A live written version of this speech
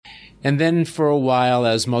And then for a while,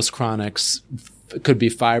 as most chronics, it could be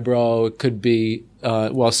fibro, it could be,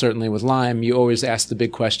 certainly with Lyme, you always ask the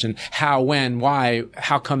big question, how, when, why,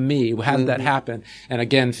 how come me? How did that happen? And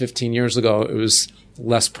again, 15 years ago, it was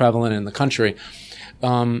less prevalent in the country.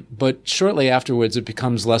 But shortly afterwards, it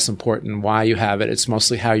becomes less important why you have it. It's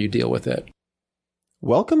mostly how you deal with it.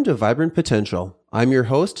 Welcome to Vibrant Potential. I'm your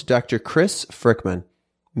host, Dr. Chris Frickman.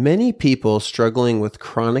 Many people struggling with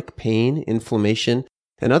chronic pain, inflammation,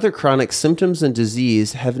 and other chronic symptoms and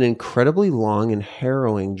disease have an incredibly long and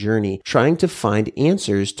harrowing journey trying to find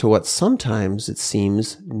answers to what sometimes it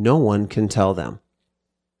seems no one can tell them.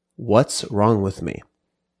 What's wrong with me?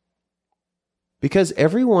 Because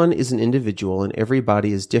everyone is an individual and every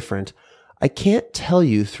body is different, I can't tell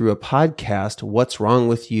you through a podcast what's wrong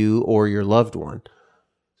with you or your loved one.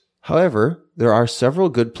 However, there are several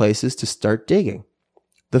good places to start digging.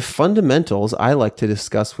 The fundamentals I like to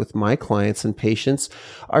discuss with my clients and patients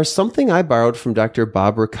are something I borrowed from Dr.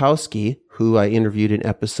 Bob Rakowski, who I interviewed in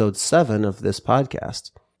episode 7 of this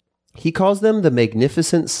podcast. He calls them the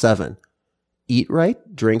Magnificent Seven: eat right,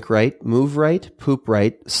 drink right, move right, poop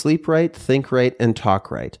right, sleep right, think right, and talk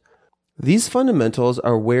right. These fundamentals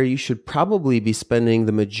are where you should probably be spending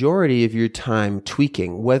the majority of your time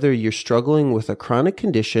tweaking, whether you're struggling with a chronic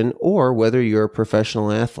condition or whether you're a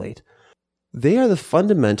professional athlete. They are the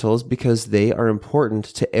fundamentals because they are important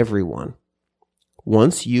to everyone.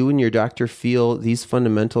 Once you and your doctor feel these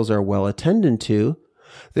fundamentals are well attended to,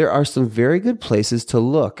 there are some very good places to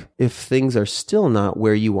look if things are still not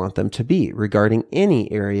where you want them to be regarding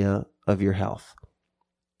any area of your health.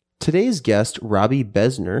 Today's guest, Robbie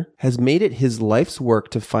Besner, has made it his life's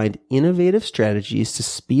work to find innovative strategies to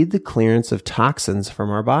speed the clearance of toxins from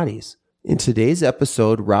our bodies. In today's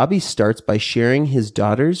episode, Robbie starts by sharing his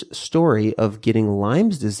daughter's story of getting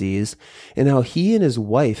Lyme's disease and how he and his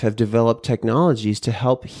wife have developed technologies to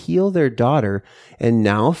help heal their daughter. And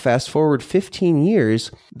now, fast forward 15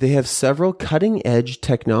 years, they have several cutting-edge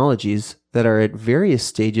technologies that are at various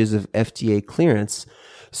stages of FDA clearance.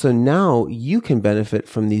 So now you can benefit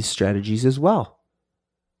from these strategies as well.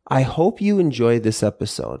 I hope you enjoy this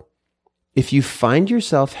episode. If you find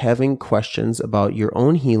yourself having questions about your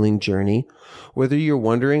own healing journey, whether you're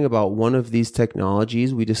wondering about one of these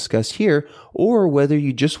technologies we discuss here, or whether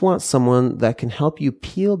you just want someone that can help you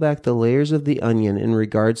peel back the layers of the onion in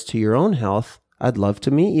regards to your own health, I'd love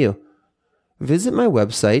to meet you. Visit my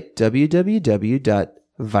website,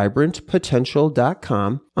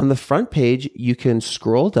 www.vibrantpotential.com. On the front page, you can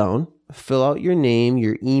scroll down, fill out your name,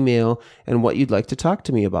 your email, and what you'd like to talk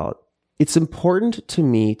to me about. It's important to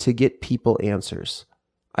me to get people answers.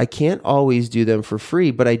 I can't always do them for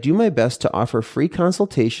free, but I do my best to offer free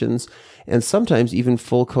consultations and sometimes even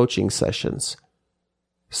full coaching sessions.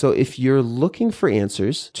 So if you're looking for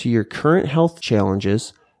answers to your current health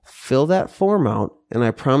challenges, fill that form out and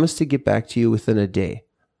I promise to get back to you within a day.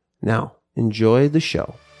 Now, enjoy the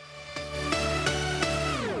show.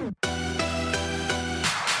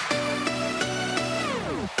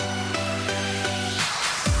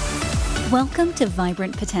 Welcome to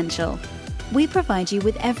Vibrant Potential. We provide you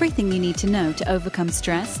with everything you need to know to overcome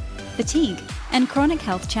stress, fatigue, and chronic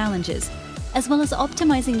health challenges, as well as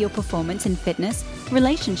optimizing your performance in fitness,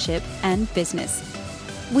 relationship, and business.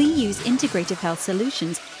 We use integrative health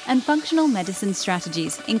solutions and functional medicine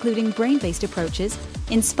strategies, including brain-based approaches,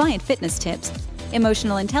 inspired fitness tips,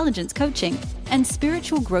 emotional intelligence coaching, and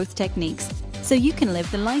spiritual growth techniques, so you can live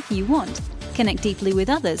the life you want, connect deeply with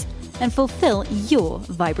others, and fulfill your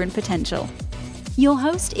vibrant potential. Your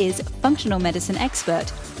host is functional medicine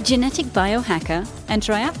expert, genetic biohacker, and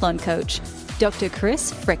triathlon coach, Dr.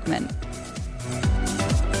 Chris Frickman.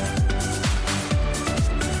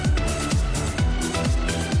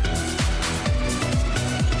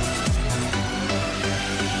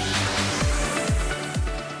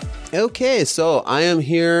 Okay, so I am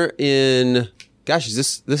here in,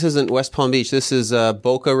 this isn't West Palm Beach. This is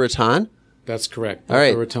Boca Raton. That's correct. All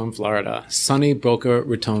right. Boca Raton, Florida. Sunny Boca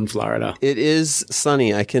Raton, Florida. It is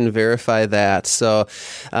sunny. I can verify that. So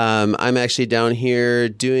I'm actually down here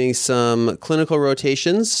doing some clinical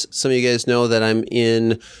rotations. Some of you guys know that I'm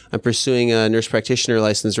pursuing a nurse practitioner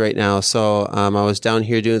license right now. So I was down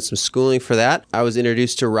here doing some schooling for that. I was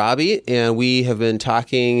introduced to Robbie, and we have been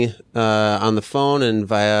talking on the phone and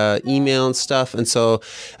via email and stuff. And so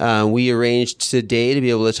we arranged today to be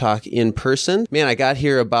able to talk in person. Man, I got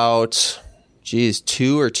here about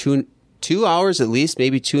 2 hours at least,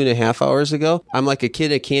 maybe 2.5 hours ago. I'm like a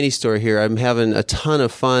kid at a candy store here. I'm having a ton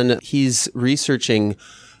of fun. He's researching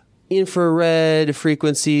infrared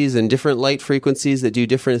frequencies and different light frequencies that do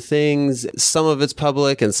different things. Some of it's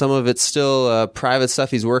public and some of it's still private stuff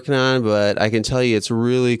he's working on, but I can tell you it's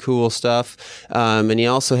really cool stuff. And he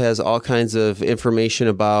also has all kinds of information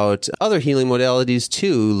about other healing modalities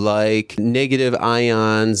too, like negative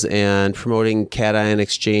ions and promoting cation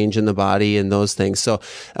exchange in the body and those things. So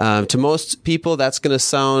to most people, that's going to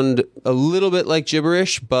sound a little bit like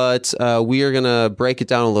gibberish, but we are going to break it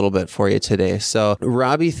down a little bit for you today. So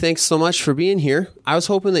Robbie, thanks so much for being here. I was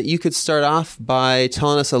hoping that you could start off by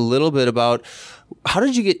telling us a little bit about how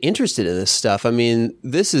did you get interested in this stuff? I mean,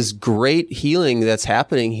 this is great healing that's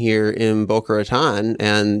happening here in Boca Raton,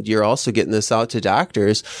 and you're also getting this out to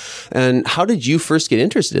doctors. And how did you first get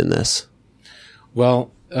interested in this?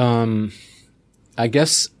 Well, I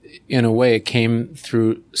guess in a way it came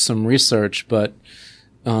through some research, but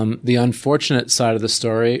the unfortunate side of the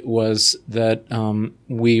story was that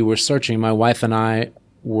we were searching. My wife and I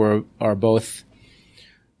are both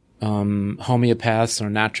homeopaths or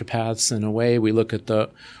naturopaths in a way. We look at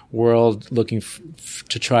the world looking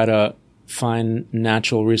to try to find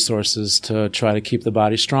natural resources to try to keep the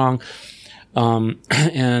body strong.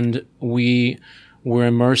 And we were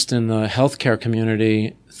immersed in the healthcare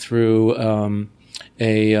community through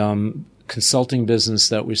a consulting business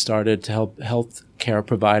that we started to help healthcare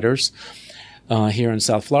providers here in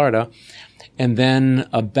South Florida. And then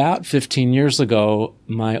about 15 years ago,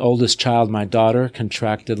 my oldest child, my daughter,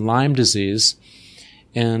 contracted Lyme disease.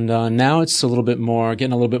 And now it's getting a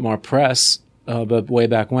little bit more press. But way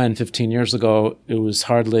back when, 15 years ago, it was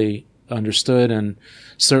hardly understood. And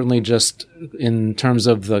certainly just in terms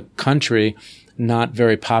of the country, not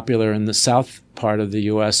very popular in the south part of the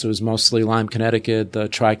U.S. It was mostly Lyme, Connecticut, the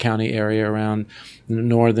Tri-County area around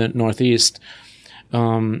the northeast.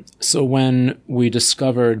 So when we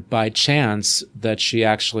discovered by chance that she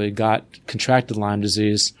actually contracted Lyme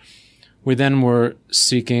disease, we then were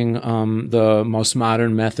seeking the most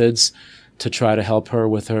modern methods to try to help her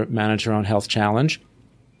manage her own health challenge.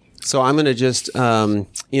 So I'm going to just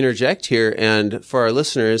interject here, and for our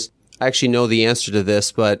listeners, I actually know the answer to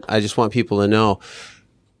this, but I just want people to know: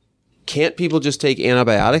 can't people just take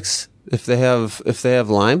antibiotics if they have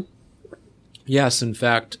Lyme? Yes, in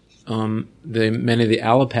fact. Many of the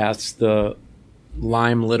allopaths, the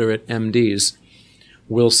Lyme literate MDs,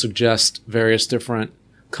 will suggest various different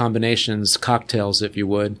combinations, cocktails, if you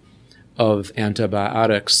would, of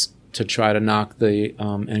antibiotics to try to knock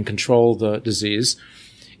and control the disease.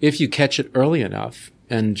 If you catch it early enough,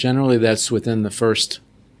 and generally that's within the first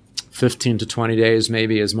 15 to 20 days,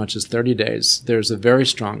 maybe as much as 30 days, there's a very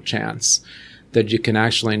strong chance that you can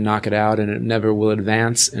actually knock it out and it never will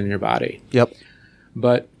advance in your body. Yep.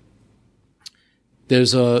 But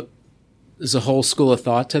there's a whole school of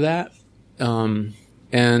thought to that. And,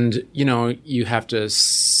 you have to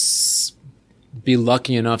be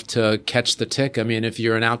lucky enough to catch the tick. I mean, if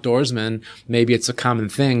you're an outdoorsman, maybe it's a common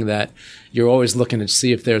thing that you're always looking to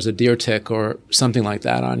see if there's a deer tick or something like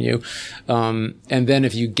that on you. And then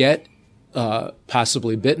if you get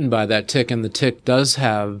possibly bitten by that tick and the tick does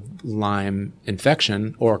have Lyme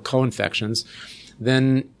infection or co-infections,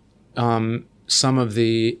 then some of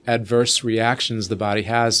the adverse reactions the body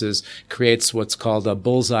has creates what's called a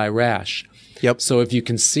bullseye rash. Yep. So if you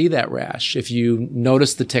can see that rash, if you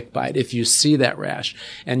notice the tick bite, if you see that rash,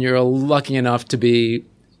 and you're lucky enough to be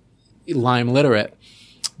Lyme literate,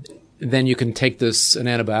 then you can take an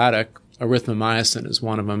antibiotic. Erythromycin is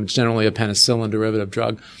one of them. It's generally a penicillin derivative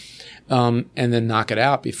drug. And then knock it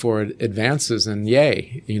out before it advances. And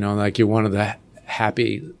yay, you're one of the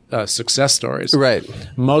happy success stories. Right.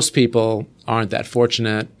 Most people aren't that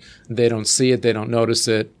fortunate. They don't see it. They don't notice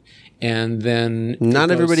it. And then not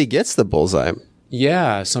everybody gets the bullseye.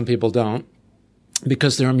 Yeah, some people don't,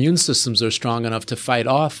 because their immune systems are strong enough to fight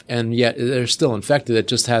off, and yet they're still infected. It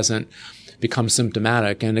just hasn't become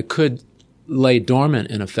symptomatic, and it could lay dormant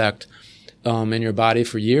in effect in your body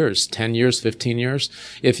for years, 10 years, 15 years.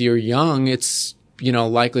 If you're young, it's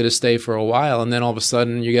likely to stay for a while, and then all of a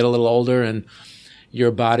sudden you get a little older and your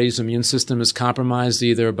body's immune system is compromised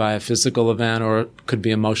either by a physical event or it could be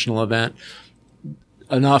emotional event,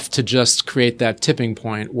 enough to just create that tipping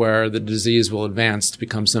point where the disease will advance to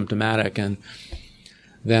become symptomatic. And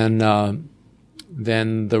then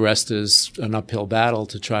the rest is an uphill battle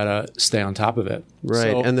to try to stay on top of it.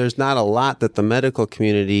 Right. And there's not a lot that the medical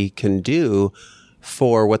community can do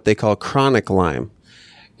for what they call chronic Lyme.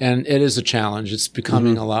 And it is a challenge. It's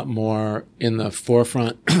becoming a lot more in the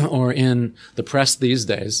forefront or in the press these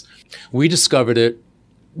days. We discovered it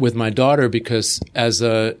with my daughter because as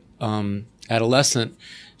a adolescent,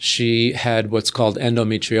 she had what's called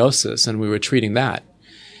endometriosis, and we were treating that.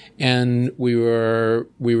 And we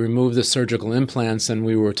removed the surgical implants, and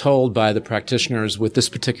we were told by the practitioners with this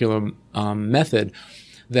particular method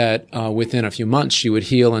that within a few months she would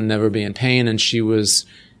heal and never be in pain. And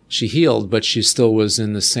she healed, but she still was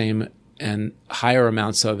in the same and higher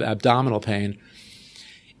amounts of abdominal pain.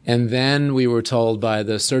 And then we were told by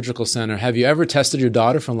the surgical center, have you ever tested your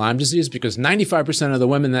daughter for Lyme disease? Because 95% of the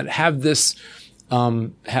women that have this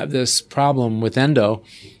problem with endo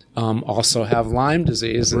also have Lyme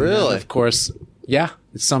disease. And really? Then, of course, yeah,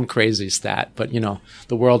 it's some crazy stat, but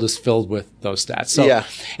the world is filled with those stats. So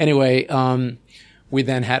anyway, we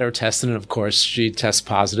then had her tested, and of course she tests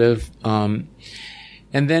positive. And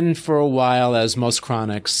then for a while, as most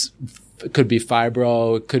chronics, it could be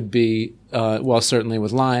fibro, it could be, certainly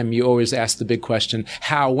with Lyme, you always ask the big question,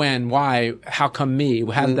 how, when, why, how come me?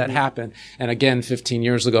 How did that happen? And again, 15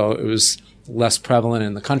 years ago, it was less prevalent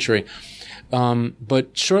in the country. But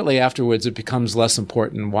shortly afterwards, it becomes less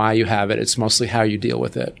important why you have it. It's mostly how you deal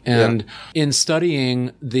with it. And in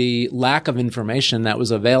studying the lack of information that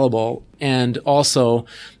was available, and also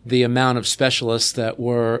the amount of specialists that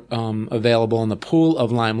were available in the pool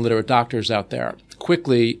of Lyme literate doctors out there,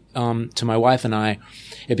 quickly, to my wife and I,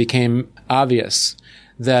 it became obvious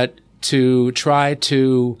that to try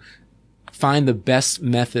to find the best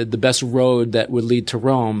method, the best road that would lead to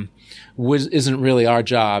Rome, isn't really our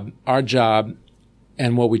job. Our job,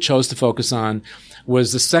 and what we chose to focus on,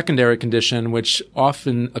 was the secondary condition which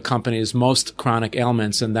often accompanies most chronic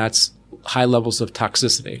ailments, and that's high levels of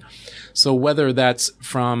toxicity. So whether that's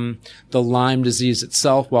from the Lyme disease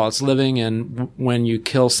itself while it's living, and when you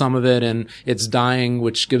kill some of it and it's dying,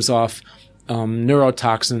 which gives off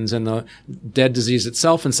neurotoxins, and the dead disease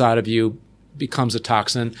itself inside of you becomes a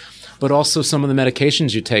toxin, but also some of the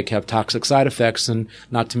medications you take have toxic side effects, and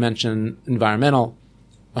not to mention environmental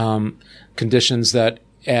conditions that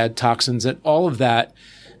add toxins, and all of that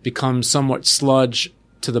becomes somewhat sludge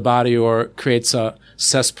to the body, or creates a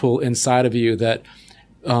cesspool inside of you that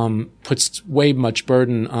puts way much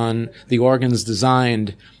burden on the organs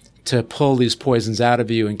designed to pull these poisons out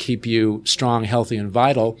of you and keep you strong, healthy, and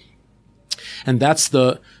vital. And that's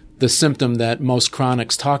the symptom that most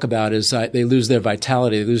chronics talk about, is they lose their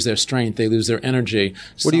vitality, they lose their strength, they lose their energy.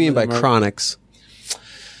 What do you mean by chronics?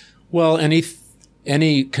 Well,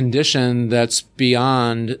 any condition that's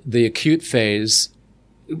beyond the acute phase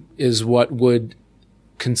is what would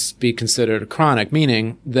be considered a chronic,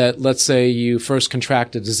 meaning that, let's say you first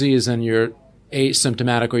contract a disease and you're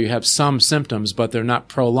asymptomatic, or you have some symptoms, but they're not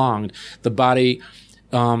prolonged. The body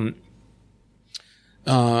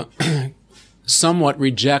somewhat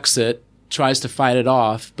rejects it, tries to fight it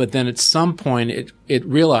off, but then at some point it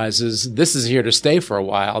realizes this is here to stay for a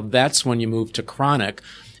while. That's when you move to chronic.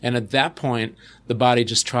 And at that point, the body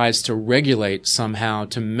just tries to regulate somehow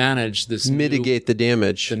to manage this, mitigate the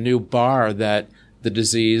damage, the new bar that the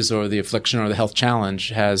disease or the affliction or the health challenge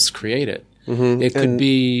has created. Mm-hmm. It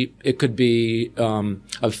could be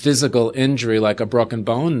a physical injury, like a broken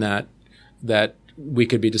bone that we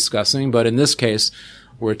could be discussing. But in this case,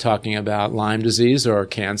 we're talking about Lyme disease or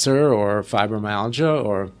cancer or fibromyalgia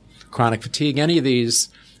or chronic fatigue. Any of these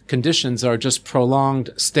conditions are just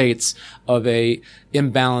prolonged states of a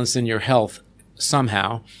imbalance in your health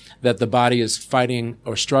somehow, that the body is fighting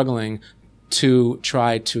or struggling to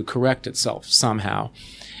try to correct itself somehow.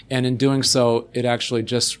 And in doing so, it actually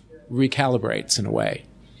just recalibrates in a way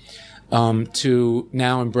to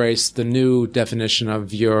now embrace the new definition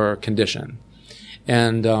of your condition.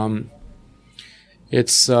 And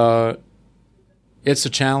it's a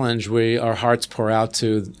challenge our hearts pour out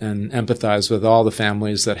to and empathize with all the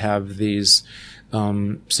families that have these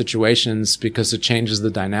situations, because it changes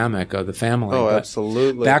the dynamic of the family. Oh, but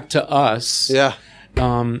absolutely. Back to us. Yeah.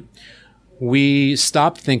 We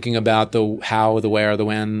stopped thinking about the how, the where, the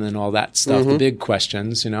when, and all that stuff, the big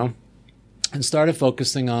questions, and started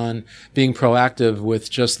focusing on being proactive with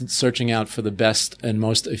just searching out for the best and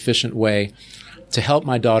most efficient way to help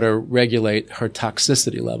my daughter regulate her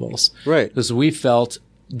toxicity levels. Right. Because we felt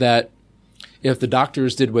that if the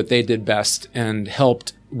doctors did what they did best and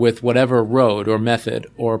helped with whatever road or method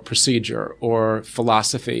or procedure or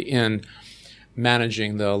philosophy in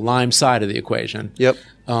managing the Lyme side of the equation, yep,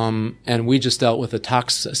 and we just dealt with the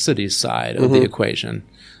toxicity side of the equation,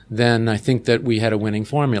 then I think that we had a winning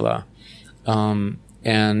formula.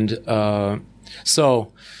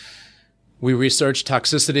 So we researched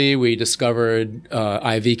toxicity. We discovered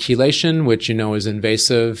IV chelation, which is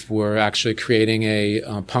invasive. We're actually creating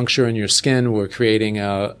a puncture in your skin. We're creating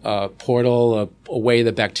a portal, a way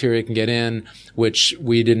that bacteria can get in, which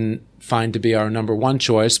we didn't find to be our number one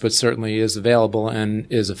choice, but certainly is available and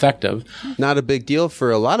is effective. Not a big deal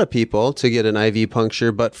for a lot of people to get an IV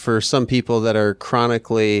puncture, but for some people that are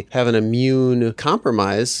chronically have an immune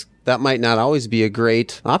compromise, that might not always be a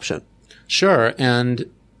great option. Sure. And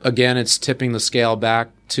again, it's tipping the scale back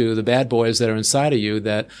to the bad boys that are inside of you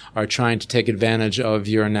that are trying to take advantage of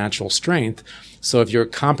your natural strength. So if you're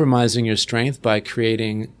compromising your strength by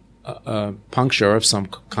creating a puncture of some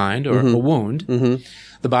kind or a wound,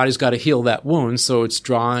 the body's got to heal that wound. So it's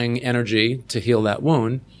drawing energy to heal that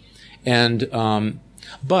wound. And,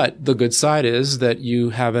 but the good side is that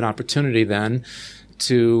you have an opportunity then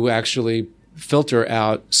to actually filter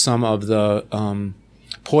out some of the,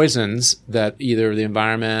 poisons that either the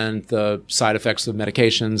environment, the side effects of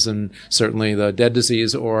medications, and certainly the dead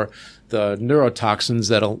disease or the neurotoxins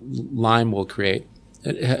that Lyme will create.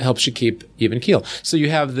 It helps you keep even keel. So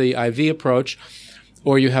you have the IV approach,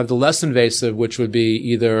 or you have the less invasive, which would be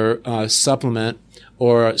either a supplement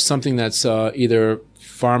or something that's either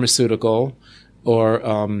pharmaceutical or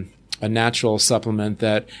a natural supplement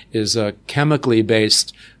that is a chemically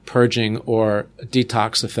based purging or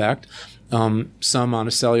detox effect. Some on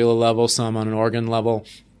a cellular level, some on an organ level.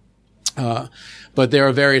 But there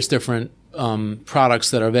are various different products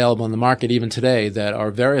that are available in the market even today that are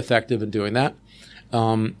very effective in doing that.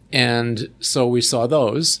 And so we saw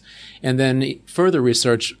those. And then further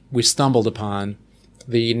research, we stumbled upon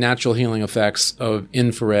the natural healing effects of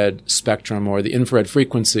infrared spectrum or the infrared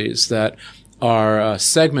frequencies that are a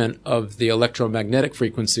segment of the electromagnetic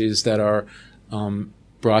frequencies that are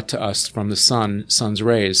brought to us from the sun's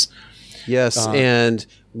rays. Yes, and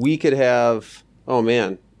we could have,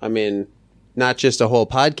 not just a whole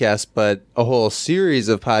podcast, but a whole series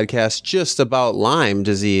of podcasts just about Lyme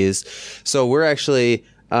disease. So we're actually,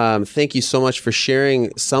 thank you so much for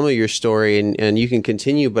sharing some of your story, and you can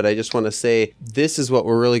continue, but I just want to say this is what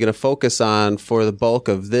we're really going to focus on for the bulk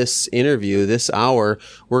of this interview, this hour.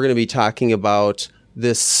 We're going to be talking about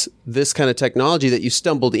this kind of technology that you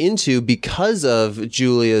stumbled into because of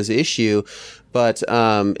Julia's issue. But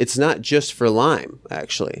it's not just for Lyme,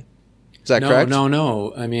 actually. Is that correct?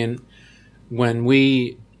 No. I mean, when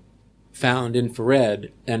we found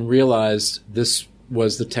infrared and realized this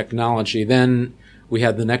was the technology, then we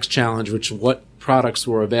had the next challenge, which what products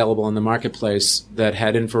were available in the marketplace that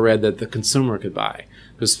had infrared that the consumer could buy.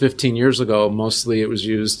 Because 15 years ago, mostly it was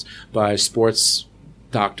used by sports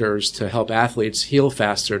doctors to help athletes heal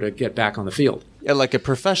faster to get back on the field. At like a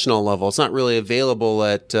professional level. It's not really available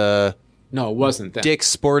at... No, it wasn't then. Dick's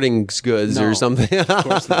Sporting Goods or something. Of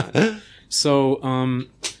course not. So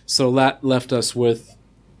that left us with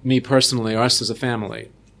me personally, or us as a family,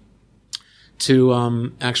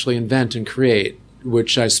 to actually invent and create,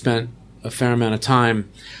 which I spent a fair amount of time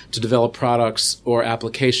to develop products or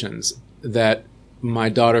applications that my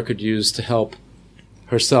daughter could use to help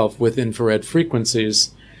herself with infrared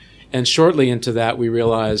frequencies. And shortly into that, we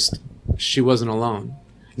realized she wasn't alone.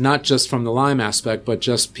 Not just from the Lyme aspect, but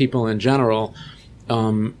just people in general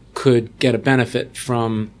could get a benefit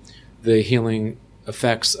from the healing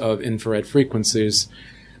effects of infrared frequencies.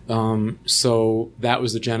 So that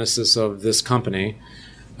was the genesis of this company.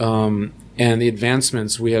 And the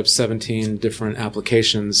advancements, we have 17 different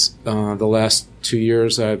applications. The last 2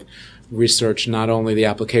 years, I've researched not only the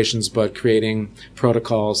applications, but creating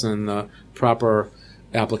protocols and the proper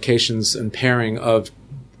applications and pairing of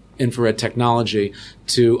infrared technology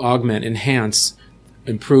to augment, enhance,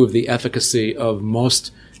 improve the efficacy of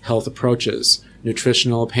most health approaches,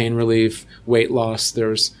 nutritional, pain relief, weight loss.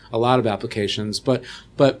 There's a lot of applications, but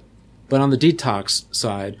on the detox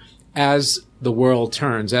side, as the world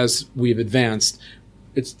turns, as we've advanced,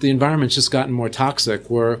 the environment's just gotten more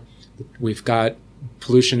toxic. We've got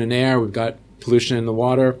pollution in air, we've got pollution in the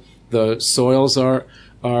water, the soils are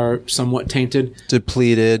somewhat tainted,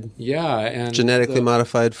 depleted. Yeah, and genetically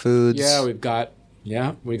modified foods. Yeah, we got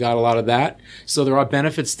a lot of that. So there are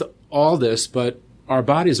benefits to all this, but our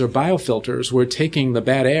bodies are biofilters. We're taking the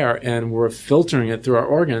bad air and we're filtering it through our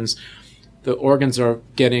organs. The organs are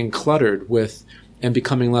getting cluttered with and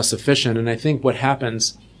becoming less efficient. And I think what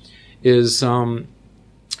happens is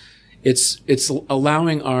it's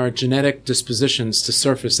allowing our genetic dispositions to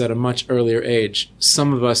surface at a much earlier age.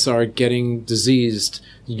 Some of us are getting diseased.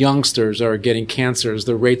 Youngsters are getting cancers.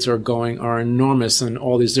 The rates are enormous in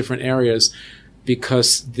all these different areas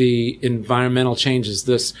because the environmental changes,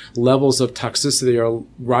 this levels of toxicity are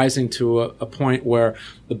rising to a point where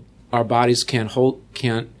our bodies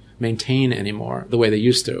can't maintain anymore the way they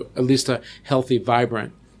used to, at least a healthy,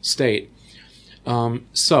 vibrant state.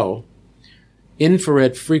 So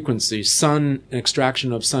infrared frequency, sun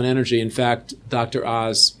extraction of sun energy. In fact, Dr.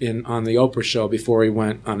 Oz on the Oprah show before he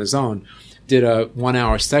went on his own did a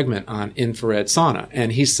 1-hour segment on infrared sauna.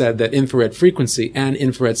 And he said that infrared frequency and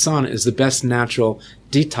infrared sauna is the best natural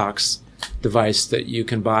detox device that you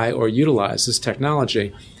can buy or utilize, this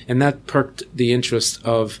technology. And that perked the interest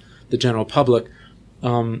of the general public.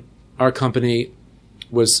 Our company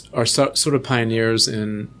are sort of pioneers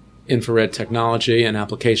in infrared technology and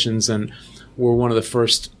applications, and we're one of the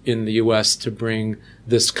first in the U.S. to bring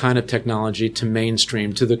this kind of technology to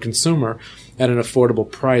mainstream, to the consumer at an affordable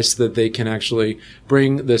price, that they can actually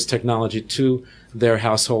bring this technology to their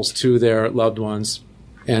households, to their loved ones,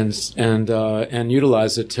 and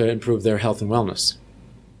utilize it to improve their health and wellness.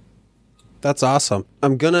 That's awesome.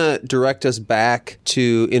 I'm going to direct us back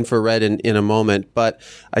to infrared in a moment, but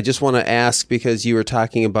I just want to ask, because you were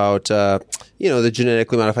talking about, the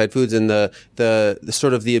genetically modified foods and the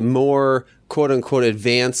sort of the more quote unquote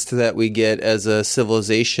advanced that we get as a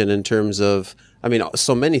civilization in terms of,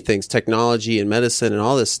 so many things, technology and medicine and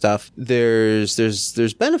all this stuff. There's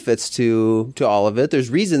benefits to all of it. There's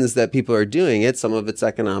reasons that people are doing it. Some of it's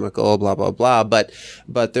economical, blah, blah, blah. But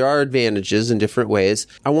there are advantages in different ways.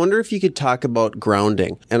 I wonder if you could talk about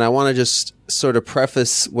grounding. And I want to just sort of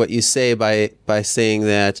preface what you say by saying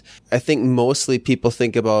that I think mostly people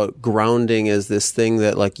think about grounding as this thing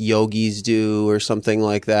that like yogis do or something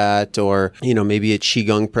like that, or, maybe a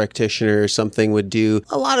Qigong practitioner or something would do.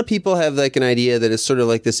 A lot of people have like an idea that it's sort of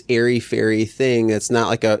like this airy-fairy thing. It's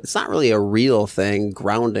not really a real thing.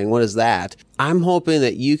 Grounding. What is that? I'm hoping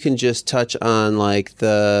that you can just touch on like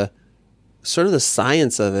the sort of the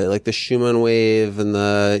science of it, like the Schumann wave and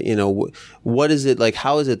what is it like?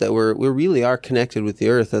 How is it that we really are connected with the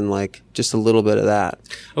earth, and like just a little bit of that?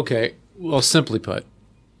 Okay. Well, simply put,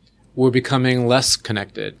 we're becoming less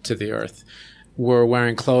connected to the earth. We're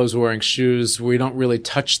wearing clothes, wearing shoes. We don't really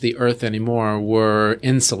touch the earth anymore. We're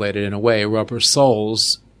insulated in a way. Rubber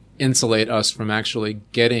soles insulate us from actually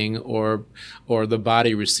getting or the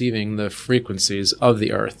body receiving the frequencies of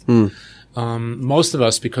the earth. Most of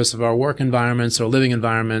us, because of our work environments or living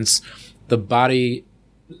environments, the body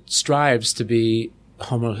strives to be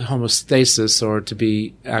homeostasis, or to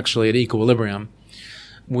be actually at equilibrium.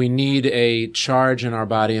 We need a charge in our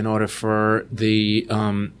body in order for the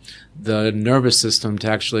nervous system to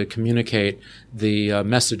actually communicate the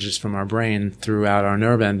messages from our brain throughout our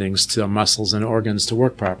nerve endings to our muscles and organs to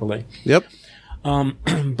work properly. Yep.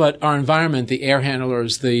 But our environment, the air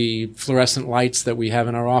handlers, the fluorescent lights that we have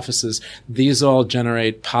in our offices, these all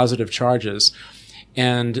generate positive charges.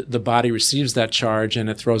 And the body receives that charge, and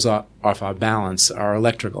it throws off our balance, our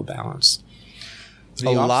electrical balance. A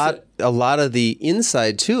lot of the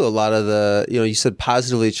inside too, a lot of the, you said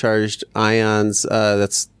positively charged ions,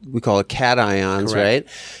 we call it cations, right?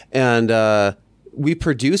 And, we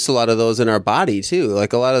produce a lot of those in our body too.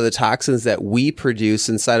 Like a lot of the toxins that we produce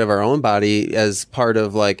inside of our own body as part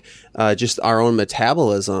of like, just our own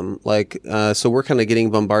metabolism. Like, so we're kind of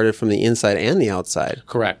getting bombarded from the inside and the outside.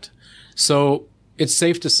 Correct. So it's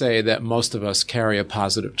safe to say that most of us carry a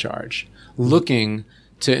positive charge, looking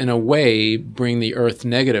to, in a way, bring the earth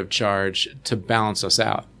negative charge to balance us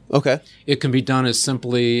out. Okay. It can be done as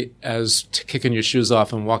simply as kicking your shoes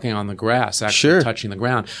off and walking on the grass, actually touching the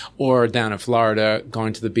ground, or down in Florida,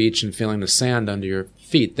 going to the beach and feeling the sand under your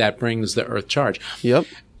feet. That brings the earth charge. Yep.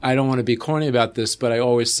 I don't want to be corny about this, but I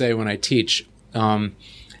always say when I teach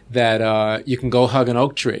that you can go hug an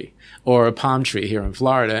oak tree or a palm tree here in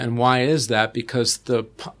Florida. And why is that? Because the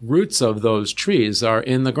roots of those trees are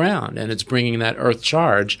in the ground, and it's bringing that earth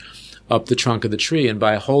charge up the trunk of the tree. And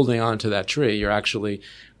by holding on to that tree, you're actually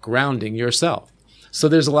grounding yourself. So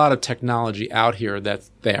there's a lot of technology out here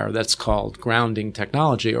that's called grounding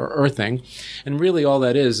technology or earthing. And really all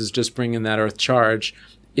that is just bringing that earth charge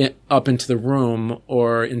up into the room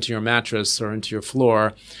or into your mattress or into your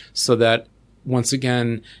floor, so that once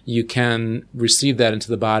again, you can receive that into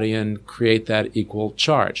the body and create that equal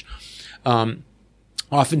charge.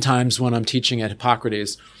 Oftentimes when I'm teaching at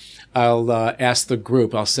Hippocrates, I'll ask the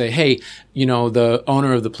group, I'll say, hey, the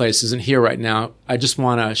owner of the place isn't here right now. I just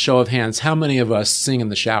want a show of hands. How many of us sing in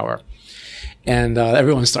the shower? And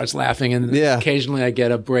everyone starts laughing. And occasionally I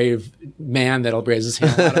get a brave man that'll raise his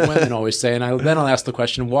hand. A lot of women always say. And then I'll ask the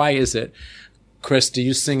question, why is it, Chris, do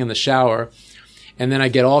you sing in the shower? And then I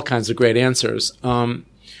get all kinds of great answers.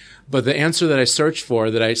 But the answer that I search for,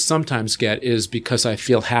 that I sometimes get, is because I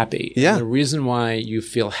feel happy. Yeah. And the reason why you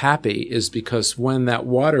feel happy is because when that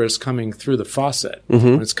water is coming through the faucet,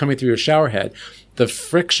 when it's coming through your shower head, the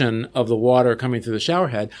friction of the water coming through the shower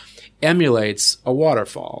head emulates a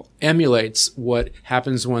waterfall, emulates what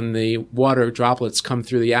happens when the water droplets come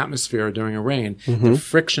through the atmosphere during a rain. The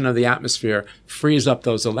friction of the atmosphere frees up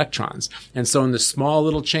those electrons. And so in the small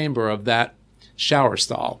little chamber of that shower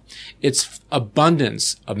stall, it's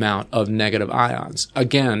abundance amount of negative ions.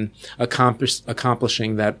 Again,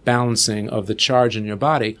 accomplishing that balancing of the charge in your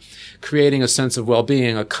body, creating a sense of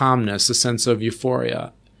well-being, a calmness, a sense of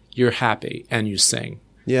euphoria. You're happy and you sing.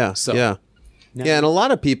 Yeah. Yeah, and a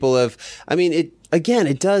lot of people have, I mean, it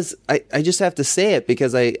does, I just have to say it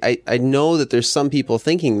because I know that there's some people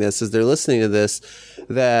thinking this as they're listening to this,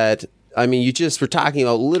 that, I mean, you just were talking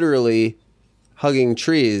about literally hugging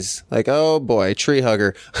trees, like, oh boy, tree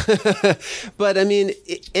hugger. But I mean,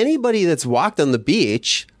 anybody that's walked on the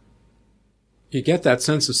beach, you get that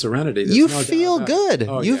sense of serenity. You feel good.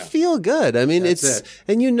 You feel good. I mean,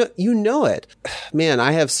 and you know it. Man,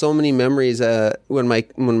 I have so many memories. When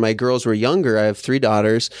my girls were younger, I have 3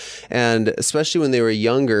 daughters, and especially when they were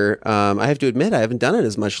younger, I have to admit I haven't done it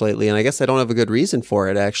as much lately, and I guess I don't have a good reason for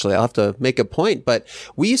it. Actually, I'll have to make a point. But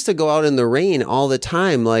we used to go out in the rain all the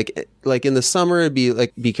time, like in the summer, it'd be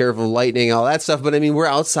like, be careful of lightning, all that stuff. But I mean, we're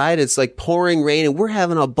outside, it's like pouring rain and we're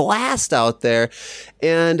having a blast out there,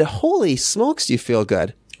 and holy smokes, you feel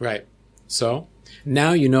good. Right. So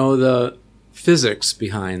now you know the physics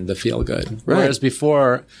behind the feel good. Right. Whereas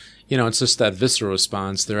before, it's just that visceral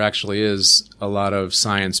response. There actually is a lot of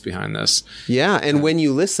science behind this. Yeah. And when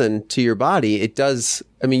you listen to your body, it does,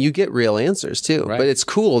 I mean, you get real answers too, right. But it's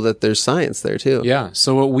cool that there's science there too. Yeah.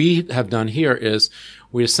 So what we have done here is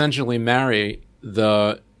we essentially marry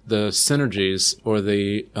the synergies or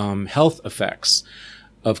the health effects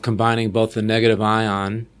of combining both the negative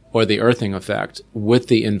ion or the earthing effect with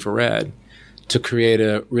the infrared to create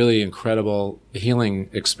a really incredible healing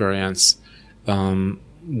experience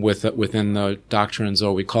within the doctrines,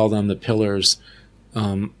 or we call them the pillars,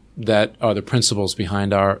 that are the principles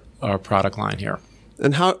behind our product line here.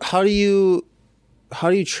 And how do you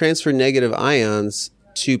transfer negative ions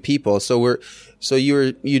to people? So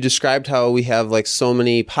you described how we have like so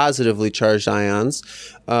many positively charged ions.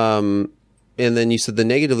 And then you said the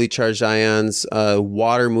negatively charged ions,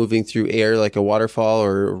 water moving through air like a waterfall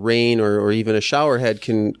or rain or even a shower head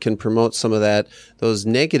can promote some of those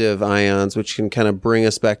negative ions, which can kind of bring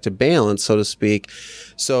us back to balance, so to speak.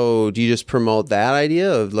 So do you just promote that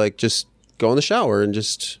idea of like just go in the shower and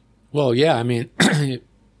just... Well, yeah, I mean,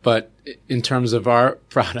 but in terms of our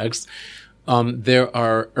products, there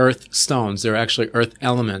are earth stones. There are actually earth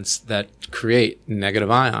elements that create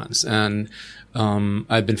negative ions. And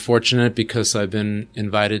I've been fortunate because I've been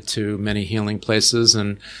invited to many healing places,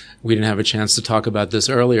 and we didn't have a chance to talk about this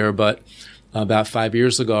earlier, but about 5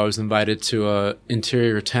 years ago, I was invited to a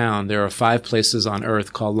interior town. There are 5 places on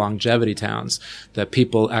earth called longevity towns that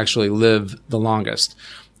people actually live the longest.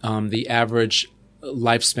 The average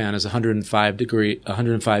lifespan is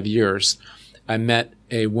 105 years. I met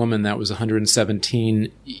a woman that was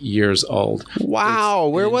 117 years old. Wow.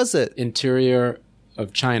 Where was it? Interior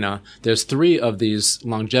of China. There's 3 of these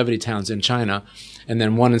longevity towns in China, and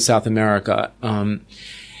then 1 in South America.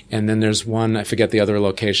 And then there's 1, I forget the other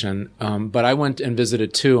location. But I went and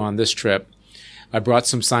visited 2 on this trip. I brought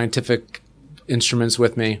some scientific instruments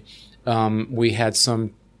with me. We had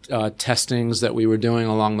some testings that we were doing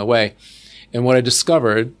along the way. And what I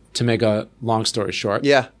discovered, to make a long story short,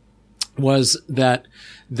 was that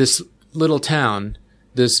this little town,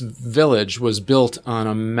 this village, was built on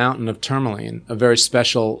a mountain of tourmaline, a very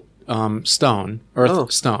special stone,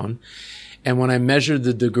 stone. And when I measured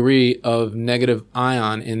the degree of negative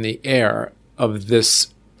ion in the air of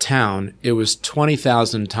this town, it was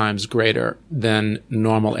 20,000 times greater than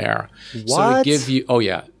normal air. What? So to give you,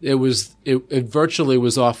 it virtually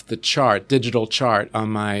was off the chart, digital chart on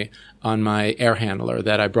my air handler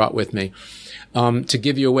that I brought with me. To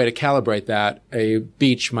give you a way to calibrate that, a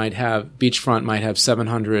beachfront might have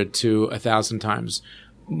 700 to 1,000 times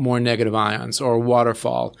more negative ions, or a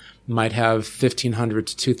waterfall might have 1,500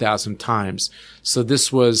 to 2,000 times. So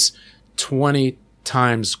this was 20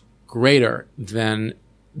 times greater than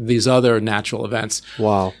these other natural events.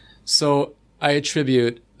 Wow. So I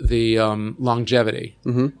attribute the longevity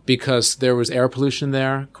because there was air pollution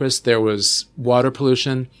there, Chris. There was water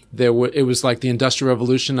pollution. It was like the Industrial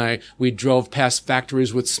Revolution. We drove past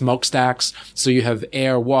factories with smokestacks. So you have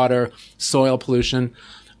air, water, soil pollution.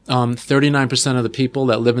 39% of the people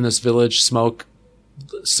that live in this village smoke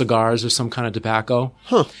cigars or some kind of tobacco.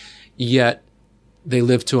 Huh. Yet they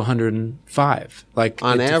live to 105. Like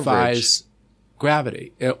on it average. Defies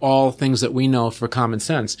gravity, all things that we know for common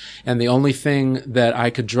sense. And the only thing that I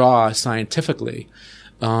could draw scientifically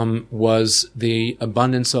was the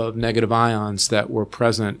abundance of negative ions that were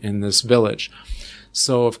present in this village.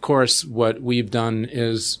 So, of course, what we've done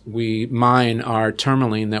is we mine our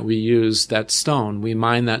tourmaline that we use, that stone. We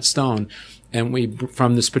mine that stone and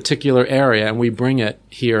from this particular area, and we bring it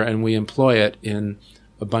here and we employ it in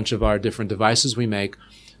a bunch of our different devices we make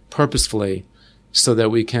purposefully so that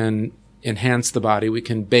we can enhance the body. We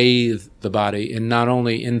can bathe the body in not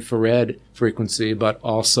only infrared frequency, but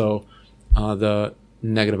also the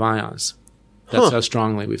negative ions. That's how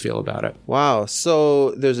strongly we feel about it. Wow.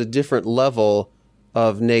 So there's a different level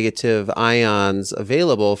of negative ions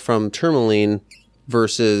available from tourmaline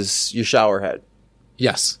versus your shower head.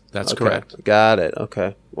 Yes, that's Okay. correct. Got it.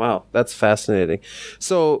 Okay. Wow. That's fascinating.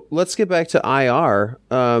 So let's get back to IR.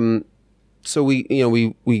 So we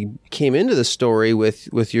came into the story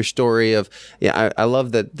with your story of, I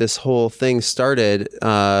love that this whole thing started,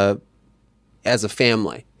 as a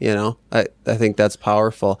family, I think that's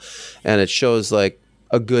powerful, and it shows like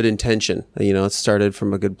a good intention, it started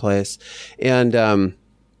from a good place. And,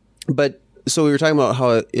 but so we were talking about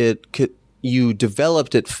how you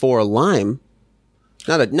developed it for Lyme,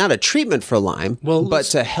 not a treatment for Lyme, but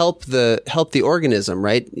to help the organism,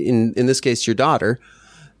 right? In this case, your daughter,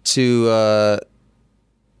 to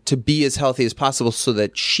be as healthy as possible so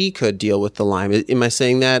that she could deal with the Lyme. Am I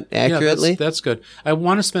saying that accurately? Yeah, that's good. I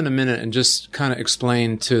want to spend a minute and just kind of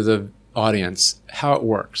explain to the audience how it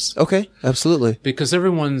works. Okay, absolutely. Because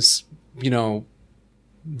everyone's,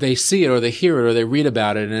 they see it or they hear it or they read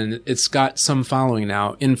about it, and it's got some following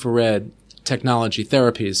now. Infrared technology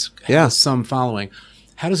therapies has some following.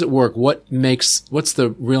 How does it work? What's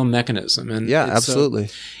the real mechanism? And absolutely.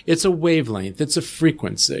 It's a wavelength. It's a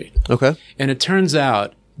frequency. Okay. And it turns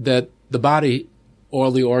out that the body, all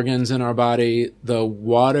the organs in our body, the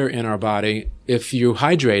water in our body, if you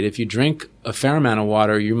hydrate, if you drink a fair amount of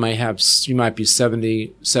water, you might be 70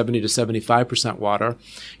 to 75% water.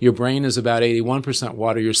 Your brain is about 81%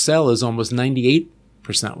 water. Your cell is almost 98%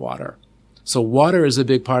 water. So water is a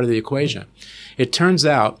big part of the equation. It turns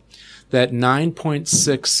out that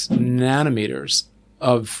 9.6 nanometers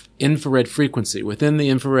of infrared frequency within the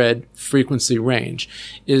infrared frequency range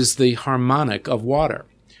is the harmonic of water.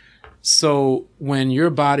 So when your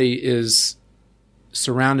body is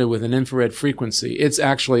surrounded with an infrared frequency, it's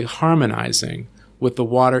actually harmonizing with the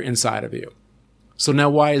water inside of you. So now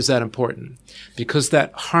why is that important? Because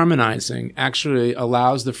that harmonizing actually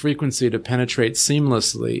allows the frequency to penetrate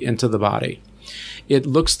seamlessly into the body. It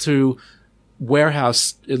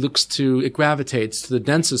gravitates to the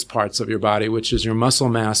densest parts of your body, which is your muscle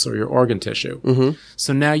mass or your organ tissue. Mm-hmm.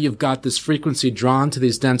 So now you've got this frequency drawn to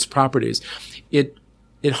these dense properties.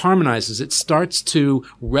 It harmonizes. It starts to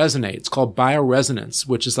resonate. It's called bioresonance,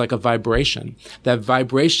 which is like a vibration. That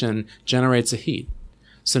vibration generates a heat.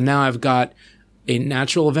 So now I've got a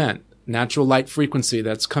natural event, natural light frequency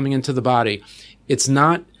that's coming into the body. It's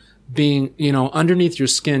not being, underneath your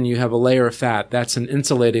skin, you have a layer of fat. That's an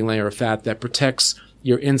insulating layer of fat that protects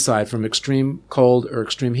your inside from extreme cold or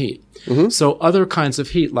extreme heat. Mm-hmm. So other kinds of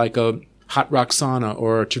heat, like a hot rock sauna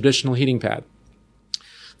or a traditional heating pad,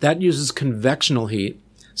 that uses convectional heat.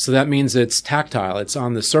 So that means it's tactile. It's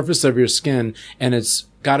on the surface of your skin, and it's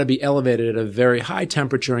got to be elevated at a very high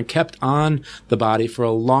temperature and kept on the body for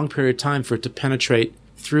a long period of time for it to penetrate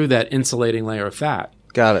through that insulating layer of fat.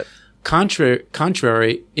 Got it.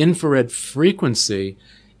 Contrary, infrared frequency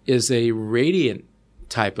is a radiant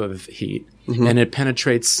type of heat, mm-hmm. and it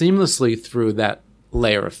penetrates seamlessly through that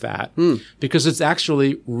layer of fat because it's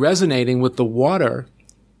actually resonating with the water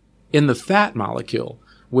in the fat molecule,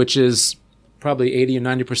 which is probably 80 or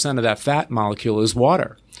 90% of that fat molecule is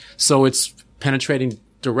water. So it's penetrating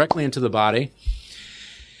directly into the body.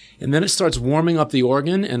 And then it starts warming up the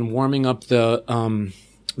organ and warming up the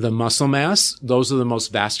muscle mass. Those are the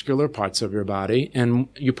most vascular parts of your body. And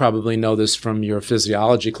you probably know this from your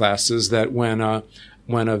physiology classes that when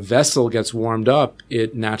a vessel gets warmed up,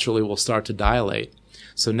 it naturally will start to dilate.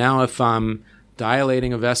 So now if I'm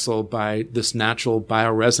dilating a vessel by this natural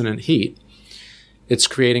bioresonant heat, it's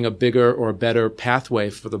creating a bigger or better pathway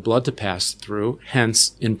for the blood to pass through,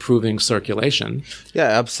 hence improving circulation. Yeah,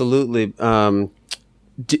 absolutely.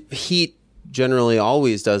 Heat generally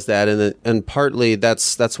always does that, and partly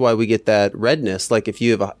that's why we get that redness. Like if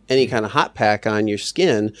you have any kind of hot pack on your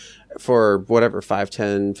skin for whatever 5,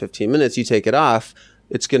 10, 15 minutes, you take it off,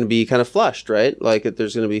 it's going to be kind of flushed, right? Like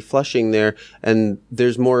there's going to be flushing there, and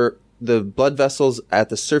there's more. The blood vessels at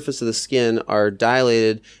the surface of the skin are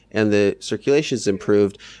dilated and the circulation is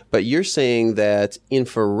improved. But you're saying that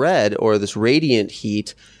infrared or this radiant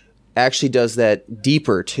heat actually does that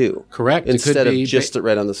deeper too. Correct. Instead of just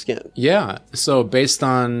right on the skin. Yeah. So based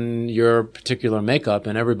on your particular makeup,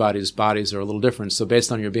 and everybody's bodies are a little different. So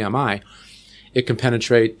based on your BMI, it can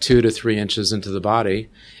penetrate 2 to 3 inches into the body,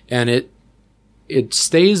 and it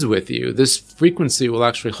stays with you. This frequency will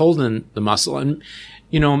actually hold in the muscle. And,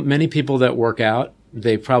 many people that work out,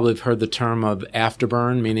 they probably have heard the term of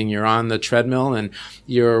afterburn, meaning you're on the treadmill and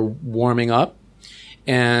you're warming up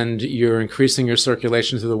and you're increasing your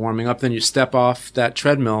circulation through the warming up. Then you step off that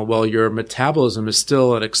treadmill. Well, your metabolism is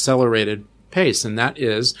still at accelerated pace. And that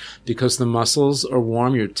is because the muscles are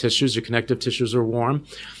warm, your tissues, your connective tissues are warm.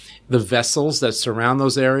 The vessels that surround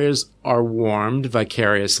those areas are warmed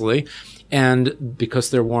vicariously. And because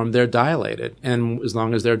they're warm, they're dilated. And as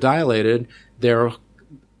long as they're dilated, they're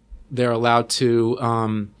allowed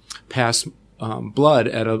to pass blood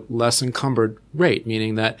at a less encumbered rate,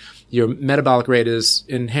 meaning that your metabolic rate is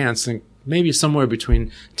enhanced and maybe somewhere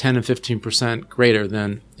between 10 and 15% greater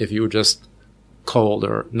than if you were just cold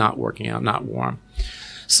or not working out, not warm.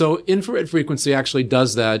 So infrared frequency actually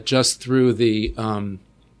does that just through the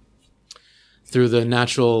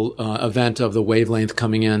natural event of the wavelength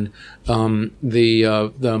coming in.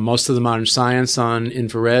 The most of the modern science on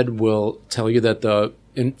infrared will tell you that the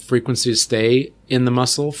frequencies stay in the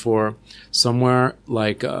muscle for somewhere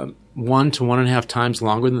like 1 to 1.5 times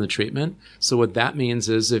longer than the treatment. So what that means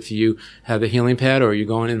is if you have a healing pad or you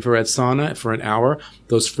go in infrared sauna for an hour,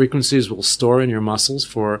 those frequencies will store in your muscles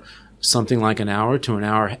for something like an hour to an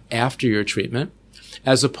hour after your treatment,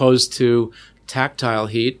 as opposed to tactile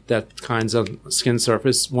heat, that kinds of skin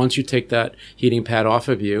surface. Once you take that heating pad off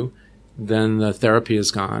of you, then the therapy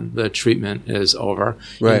is gone. The treatment is over.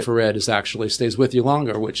 Right. Infrared actually stays with you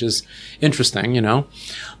longer, which is interesting,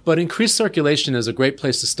 But increased circulation is a great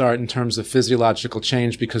place to start in terms of physiological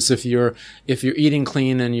change, because if you're eating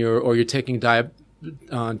clean and you're taking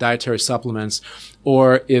dietary supplements,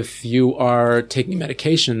 or if you are taking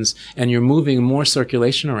medications and you're moving more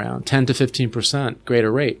circulation around, 10 to 15%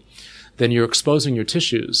 greater rate, then you're exposing your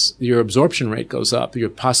tissues. Your absorption rate goes up. Your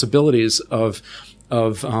possibilities of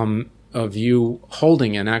you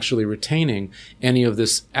holding and actually retaining any of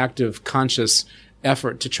this active conscious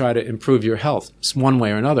effort to try to improve your health one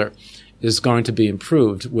way or another is going to be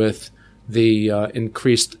improved with the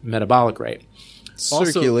increased metabolic rate.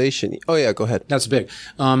 Circulation. Go ahead. That's big.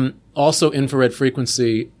 Also, infrared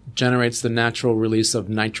frequency generates the natural release of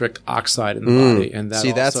nitric oxide in the body. And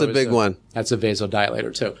that's a big one. That's a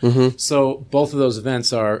vasodilator too. Mm-hmm. So both of those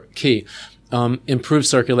events are key. Improved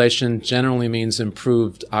circulation generally means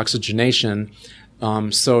improved oxygenation.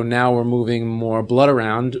 So now we're moving more blood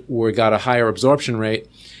around. We got a higher absorption rate,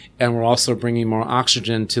 and we're also bringing more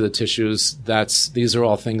oxygen to the tissues. These are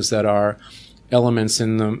all things that are elements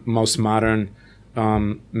in the most modern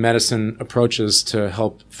medicine approaches to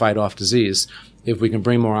help fight off disease. If we can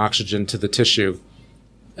bring more oxygen to the tissue,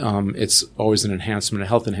 it's always an enhancement, a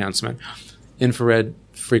health enhancement. Infrared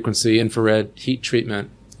frequency, infrared heat treatment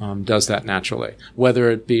does that naturally. Whether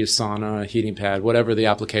it be a sauna, a heating pad, whatever the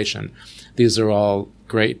application, these are all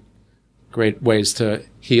great ways to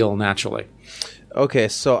heal naturally. Okay,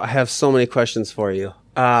 so I have so many questions for you.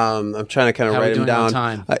 I'm trying to kind of write them down. How are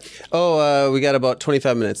we doing on time? We got about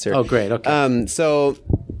 25 minutes here. Oh, great.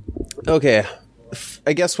 Okay.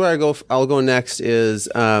 I guess where I'll go next is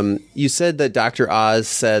you said that Dr. Oz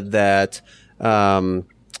said that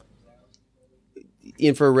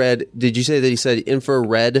infrared. Did you say that he said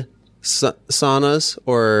infrared saunas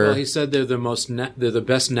or? Well, he said they're the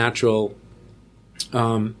best natural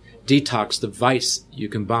detox device you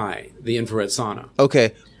can buy. The infrared sauna.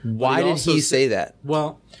 Okay. Why did he say that?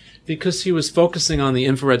 Well, because he was focusing on the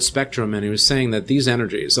infrared spectrum, and he was saying that these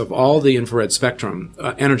energies, of all the infrared spectrum,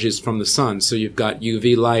 energies from the sun, so you've got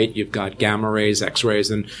UV light, you've got gamma rays, X-rays,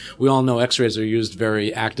 and we all know X-rays are used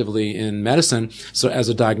very actively in medicine, so as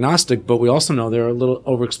a diagnostic, but we also know they're a little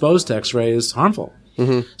overexposed to X-ray is harmful.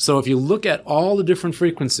 Mm-hmm. So if you look at all the different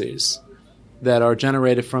frequencies that are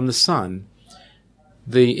generated from the sun,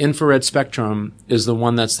 the infrared spectrum is the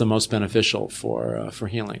one that's the most beneficial for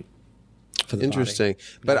healing. For the Interesting. body.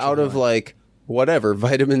 But out of whatever,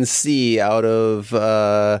 vitamin C, out of,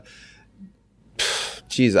 I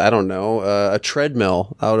don't know, a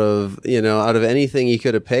treadmill, out of anything he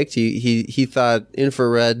could have picked, he thought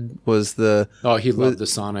infrared was the... Oh, he loved the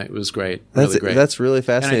sauna. It was great. That's really great. That's really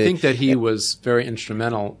fascinating. And I think that he was very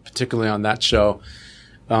instrumental, particularly on that show,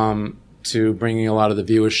 to bringing a lot of the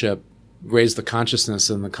viewership, raise the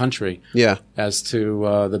consciousness in the country as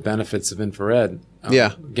to the benefits of infrared.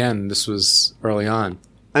 Again, this was early on.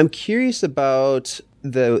 I'm curious about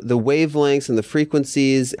the wavelengths and the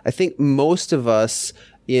frequencies. I think most of us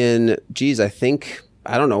I think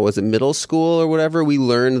I don't know, was it middle school or whatever? We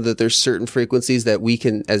learned that there's certain frequencies that we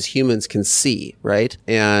can, as humans, can see, right?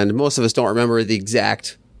 And most of us don't remember the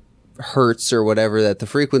exact hertz or whatever that the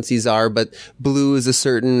frequencies are, but blue is a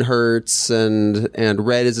certain hertz and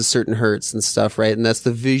red is a certain hertz and stuff, right? And that's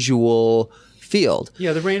the visual field.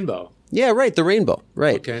 Yeah, the rainbow. Yeah, right, the rainbow,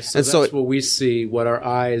 right. Okay, so that's what we see, what our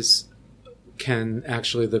eyes can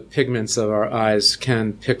actually, the pigments of our eyes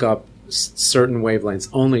can pick up certain wavelengths,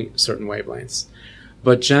 only certain wavelengths.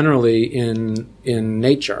 But generally in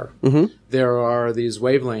nature, there are these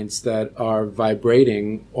wavelengths that are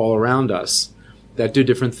vibrating all around us that do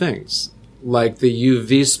different things. Like the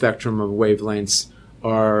UV spectrum of wavelengths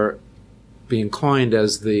are being coined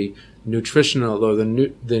as the nutritional, or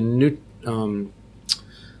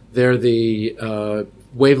they're the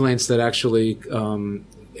wavelengths that actually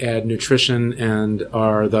add nutrition and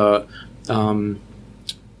are the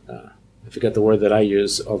I forget the word that I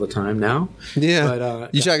use all the time now. Yeah,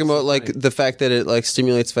 but, you talking about like the fact that it like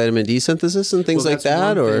stimulates vitamin D synthesis and things like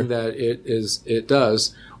that, one or thing that it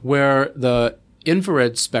does. Where the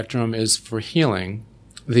infrared spectrum is for healing,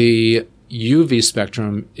 the UV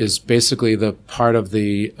spectrum is basically the part of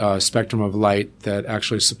the spectrum of light that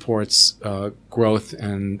actually supports growth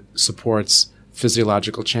and supports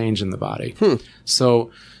physiological change in the body. So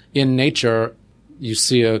in nature, you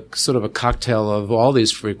see a sort of a cocktail of all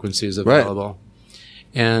these frequencies available. Right.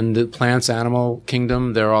 And the plants, animal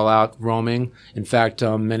kingdom, they're all out roaming. In fact,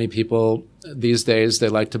 many people these days, they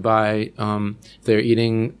like to buy, they're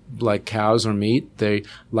eating like cows or meat. They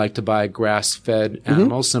like to buy grass-fed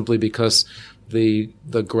animals simply because the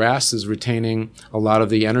grass is retaining a lot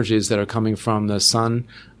of the energies that are coming from the sun,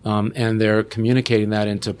 and they're communicating that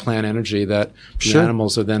into plant energy that the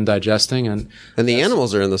animals are then digesting. And the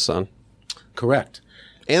animals are in the sun. Correct.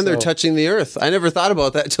 And they're touching the earth. I never thought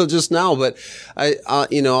about that till just now, but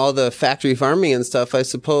all the factory farming and stuff, I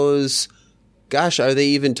suppose, gosh, are they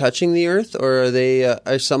even touching the earth, or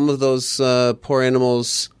are some of those poor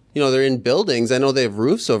animals, they're in buildings. I know they have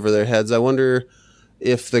roofs over their heads. I wonder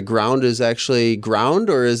if the ground is actually ground,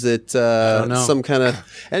 or is it some kind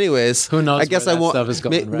of, anyways, who knows? I guess where that stuff is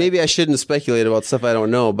going, right? Maybe I shouldn't speculate about stuff I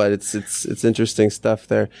don't know, but it's interesting stuff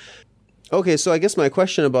there. Okay, so I guess my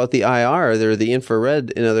question about the IR, the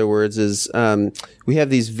infrared, in other words, is we have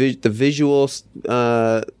these the visual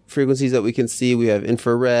frequencies that we can see. We have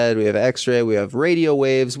infrared, we have X-ray, we have radio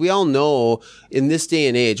waves. We all know, in this day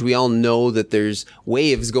and age, we all know that there's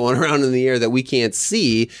waves going around in the air that we can't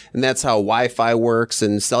see, and that's how Wi-Fi works,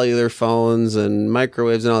 and cellular phones, and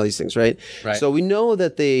microwaves, and all these things, right? Right. So we know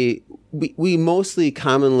that we mostly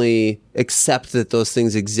commonly accept that those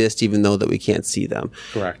things exist, even though that we can't see them.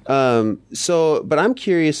 Correct. But I'm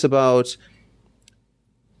curious about,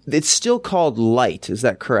 it's still called light. Is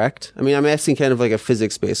that correct? I mean, I'm asking kind of like a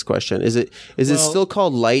physics-based question. Is it still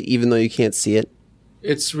called light, even though you can't see it?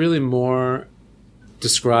 It's really more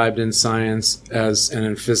described in science and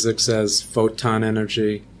in physics as photon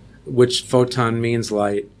energy, which photon means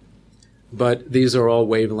light. But these are all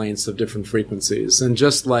wavelengths of different frequencies. And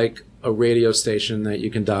just like a radio station that you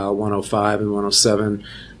can dial 105 and 107,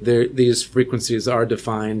 these frequencies are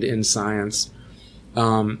defined in science.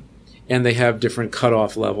 And they have different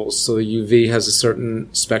cutoff levels. So the UV has a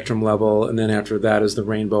certain spectrum level, and then after that is the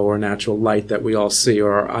rainbow or natural light that we all see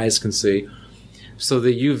or our eyes can see. So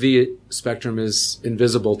the UV spectrum is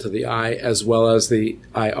invisible to the eye, as well as the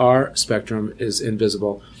IR spectrum is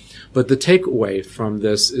invisible. But the takeaway from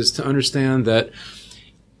this is to understand that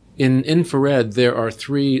in infrared, there are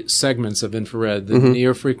three segments of infrared: the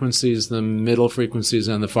near frequencies, the middle frequencies,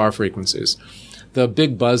 and the far frequencies. The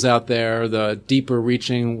big buzz out there, the deeper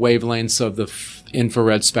reaching wavelengths of the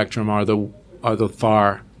infrared spectrum are the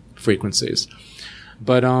far frequencies.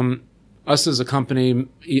 But us as a company,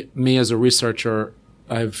 me as a researcher,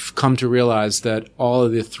 I've come to realize that all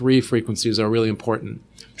of the three frequencies are really important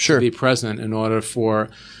to be present in order for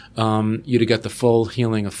you to get the full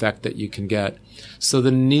healing effect that you can get. So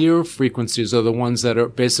the near frequencies are the ones that are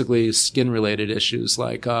basically skin-related issues,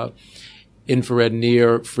 like infrared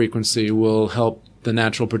near frequency will help the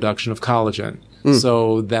natural production of collagen.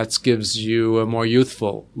 So that gives you a more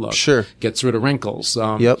youthful look. Gets rid of wrinkles.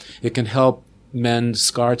 It can help mend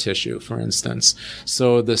scar tissue, for instance.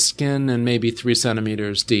 So the skin and maybe 3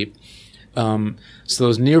 centimeters deep. So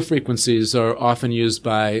those near frequencies are often used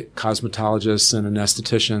by cosmetologists and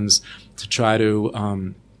anestheticians to try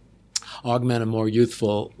to augment a more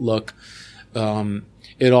youthful look.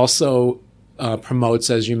 It also promotes,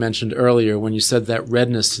 as you mentioned earlier, when you said that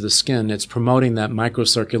redness to the skin, it's promoting that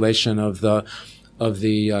microcirculation of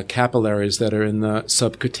the capillaries that are in the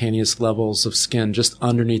subcutaneous levels of skin, just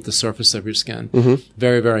underneath the surface of your skin.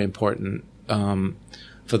 Very, very important.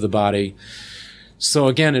 for the body. So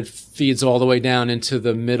again, it feeds all the way down into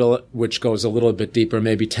the middle, which goes a little bit deeper,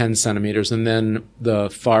 maybe 10 centimeters, and then the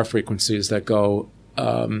far frequencies that go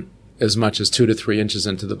as much as 2 to 3 inches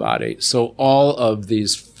into the body. So all of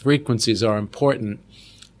these frequencies are important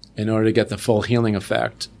in order to get the full healing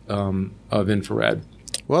effect of infrared.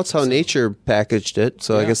 Well, it's how nature packaged it,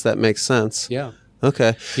 so I guess that makes sense. Yeah.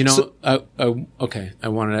 Okay. Okay. I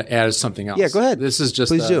wanted to add something else. Yeah, go ahead. This is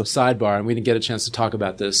just Please a do. sidebar, and we didn't get a chance to talk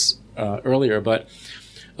about this earlier, but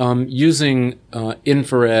using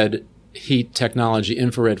infrared heat technology,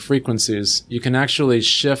 infrared frequencies, you can actually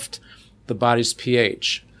shift the body's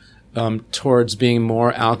pH towards being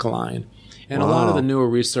more alkaline. And a lot of the newer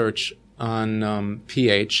research on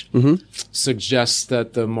pH suggests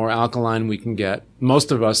that the more alkaline we can get,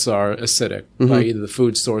 most of us are acidic by either the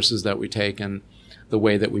food sources that we take and the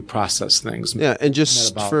way that we process things. Yeah, and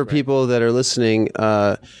just for people that are listening,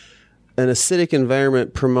 an acidic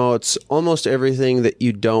environment promotes almost everything that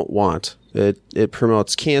you don't want. It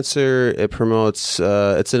promotes cancer. It promotes.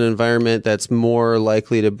 It's an environment that's more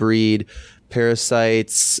likely to breed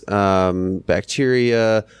parasites,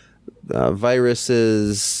 bacteria,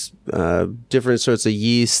 viruses, different sorts of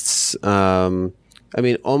yeasts. I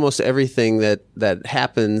mean, almost everything that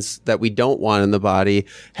happens that we don't want in the body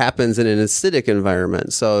happens in an acidic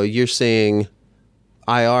environment. So you're saying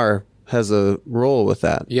IR has a role with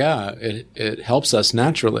that. Yeah, it helps us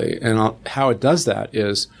naturally. And how it does that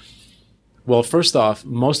is, well, first off,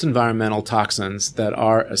 most environmental toxins that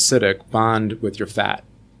are acidic bond with your fat,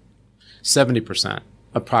 70%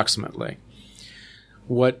 approximately.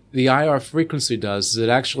 What the IR frequency does is it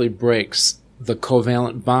actually breaks the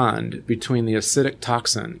covalent bond between the acidic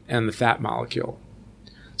toxin and the fat molecule.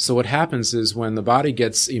 So what happens is when the body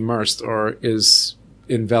gets immersed or is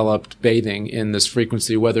enveloped bathing in this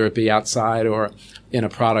frequency, whether it be outside or in a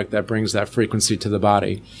product that brings that frequency to the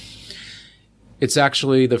body, it's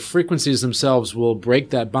actually the frequencies themselves will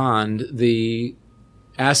break that bond. The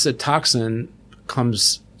acid toxin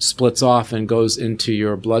splits off and goes into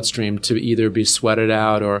your bloodstream to either be sweated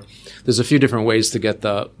out, or there's a few different ways to get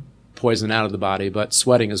the poison out of the body, but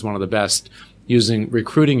sweating is one of the best,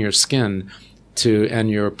 recruiting your skin and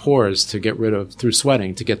your pores to get rid of through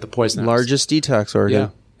sweating to get the poison out. Largest detox organ. Yeah.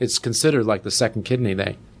 It's considered like the second kidney,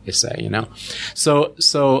 they say, So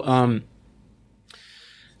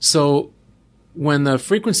when the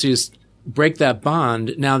frequencies break that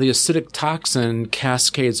bond, now the acidic toxin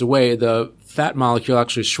cascades away, the fat molecule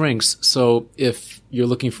actually shrinks. So if you're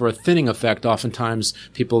looking for a thinning effect, oftentimes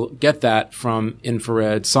people get that from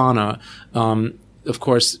infrared sauna. Of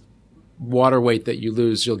course, water weight that you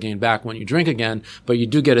lose, you'll gain back when you drink again, but you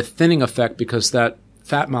do get a thinning effect because that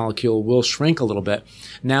fat molecule will shrink a little bit.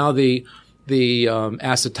 Now the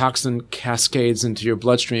acid toxin cascades into your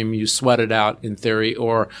bloodstream. You sweat it out in theory,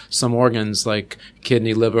 or some organs like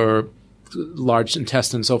kidney, liver, large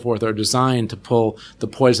intestine, so forth, are designed to pull the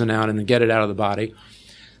poison out and get it out of the body.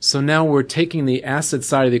 So now we're taking the acid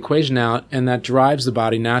side of the equation out, and that drives the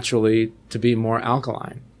body naturally to be more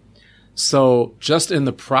alkaline. So just in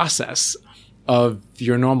the process of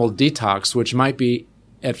your normal detox, which might be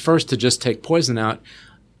at first to just take poison out,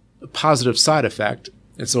 a positive side effect,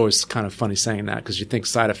 it's always kind of funny saying that because you think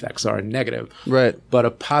side effects are negative. Right. But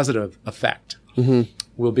a positive effect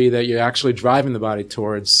will be that you're actually driving the body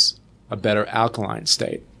towards a better alkaline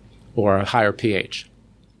state or a higher pH.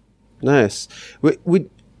 Nice. Would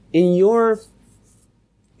in your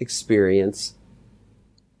experience,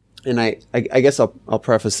 and I guess I'll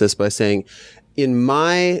preface this by saying, in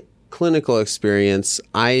my clinical experience,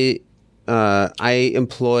 I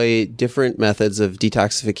employ different methods of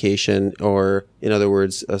detoxification, or in other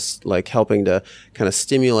words, like helping to kind of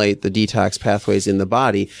stimulate the detox pathways in the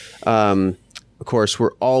body. Of course,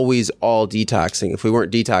 we're always all detoxing. If we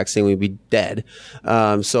weren't detoxing, we'd be dead.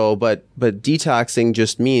 But detoxing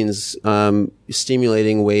just means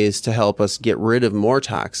stimulating ways to help us get rid of more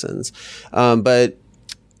toxins. But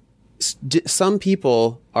some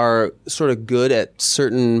people are sort of good at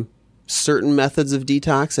certain methods of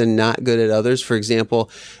detox and not good at others. For example,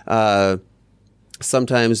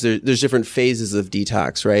 sometimes there's different phases of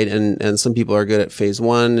detox, right? And some people are good at phase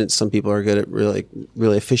 1, and some people are good at really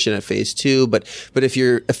efficient at phase 2. But if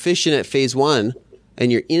you're efficient at phase 1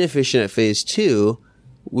 and you're inefficient at phase 2,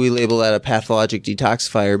 we label that a pathologic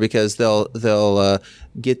detoxifier, because they'll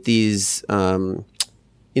get these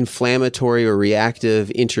inflammatory or reactive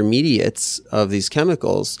intermediates of these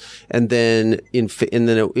chemicals, and then you'll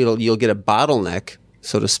get a bottleneck,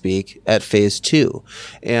 so to speak, at phase 2.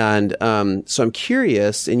 And so I'm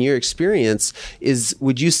curious, in your experience,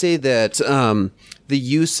 would you say that the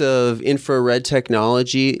use of infrared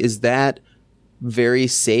technology, is that very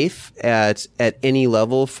safe at any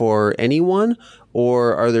level for anyone,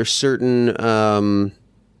 or are there certain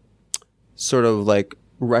sort of like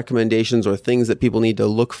recommendations or things that people need to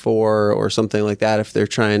look for or something like that if they're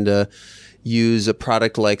trying to use a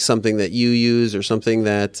product like something that you use or something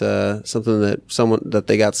that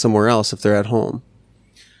they got somewhere else if they're at home?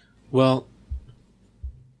 Well,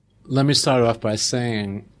 let me start off by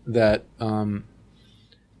saying that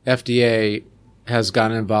FDA has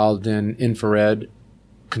gotten involved in infrared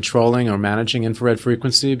controlling or managing infrared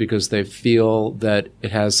frequency because they feel that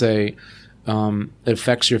it has it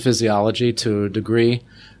affects your physiology to a degree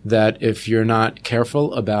that if you're not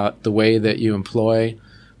careful about the way that you employ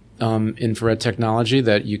infrared technology,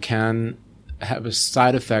 that you can have a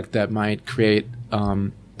side effect that might create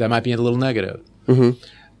that might be a little negative.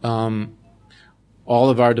 Mm-hmm. All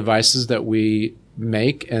of our devices that we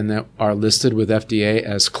make and that are listed with FDA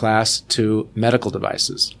as Class 2 medical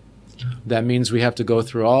devices. That means we have to go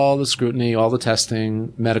through all the scrutiny, all the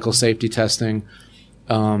testing, medical safety testing,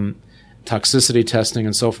 toxicity testing,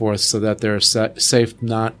 and so forth, so that they're safe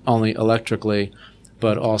not only electrically,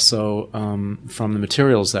 but also from the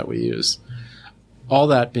materials that we use. All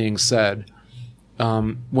that being said,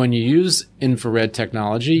 when you use infrared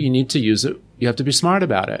technology, you need to use it. You have to be smart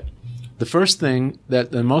about it.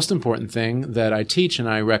 The most important thing that I teach and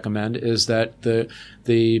I recommend is that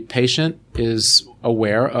the patient is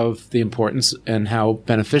aware of the importance and how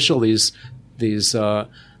beneficial these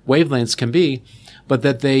wavelengths can be, but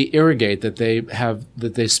that they irrigate, that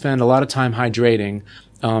they spend a lot of time hydrating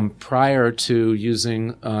prior to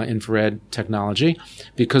using infrared technology,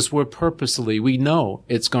 because we know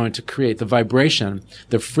it's going to create the vibration,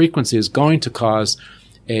 the frequency is going to cause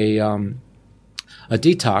a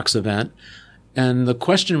detox event. And the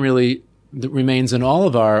question really that remains in all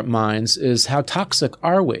of our minds is, how toxic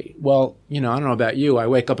are we? Well, I don't know about you. I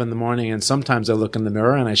wake up in the morning and sometimes I look in the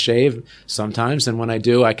mirror and I shave sometimes. And when I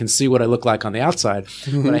do, I can see what I look like on the outside.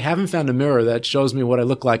 Mm-hmm. But I haven't found a mirror that shows me what I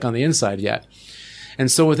look like on the inside yet. And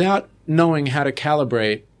so without knowing how to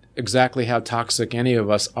calibrate exactly how toxic any of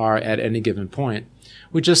us are at any given point,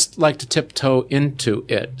 we just like to tiptoe into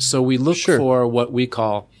it. So we look for what we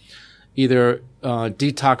call either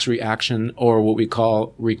detox reaction or what we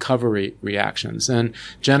call recovery reactions. And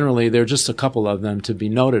generally, there are just a couple of them to be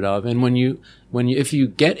noted of. And if you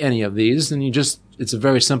get any of these, then it's a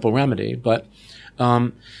very simple remedy. But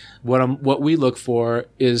what we look for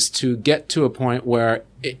is to get to a point where,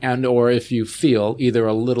 or if you feel either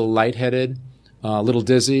a little lightheaded, a little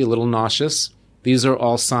dizzy, a little nauseous, these are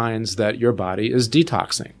all signs that your body is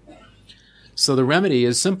detoxing. So the remedy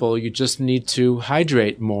is simple. You just need to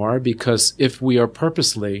hydrate more, because if we are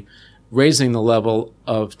purposely raising the level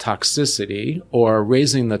of toxicity or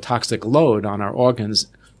raising the toxic load on our organs,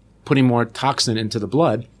 putting more toxin into the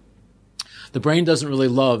blood, the brain doesn't really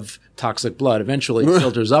love toxic blood. Eventually it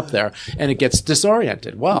filters up there and it gets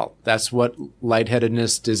disoriented. Well, that's what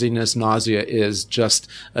lightheadedness, dizziness, nausea is, just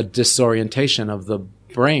a disorientation of the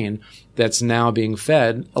brain that's now being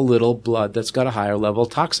fed a little blood that's got a higher level of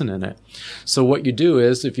toxin in it. So what you do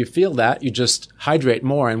is, if you feel that, you just hydrate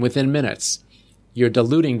more, and within minutes, you're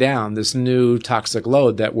diluting down this new toxic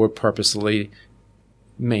load that we're purposely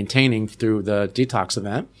maintaining through the detox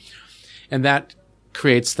event. And that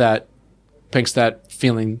makes that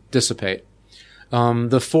feeling dissipate.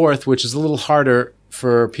 The fourth, which is a little harder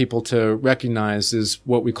for people to recognize, is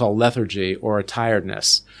what we call lethargy or a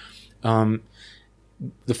tiredness.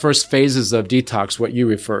 The first phases of detox, what you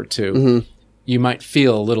refer to, mm-hmm. you might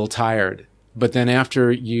feel a little tired, but then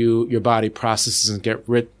after your body processes and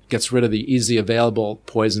gets rid of the easy available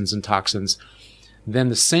poisons and toxins, then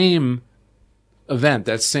the same event,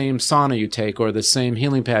 that same sauna you take, or the same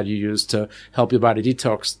healing pad you use to help your body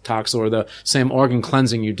detox, or the same organ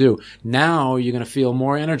cleansing you do, now you're going to feel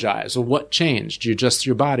more energized. So what changed?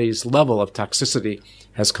 Your body's level of toxicity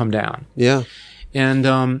has come down. Yeah.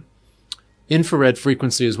 And infrared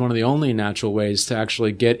frequency is one of the only natural ways to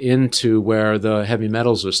actually get into where the heavy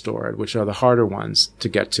metals are stored, which are the harder ones to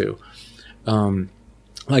get to,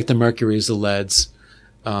 like the mercuries, the leads,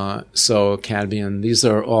 so cadmium. These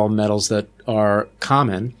are all metals that are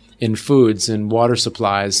common in foods, in water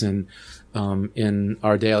supplies, and in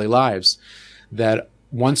our daily lives, that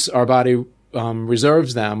once our body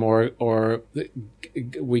reserves them or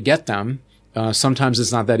we get them, sometimes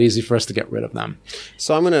it's not that easy for us to get rid of them.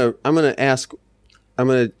 So I'm gonna ask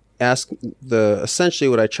essentially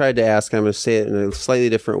what I tried to ask. I'm gonna say it in a slightly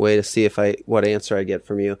different way to see what answer I get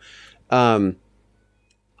from you.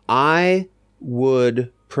 I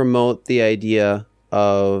would promote the idea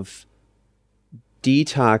of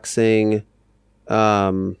detoxing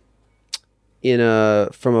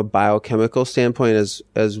from a biochemical standpoint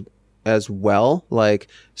as well. Like,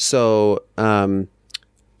 so,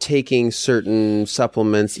 taking certain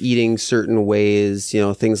supplements, eating certain ways,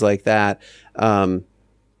 things like that.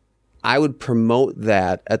 I would promote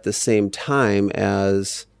that at the same time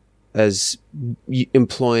as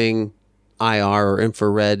employing IR or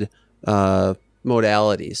infrared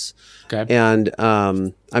modalities. Okay. And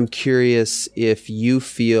I'm curious if you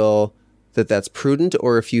feel that that's prudent,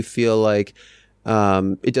 or if you feel like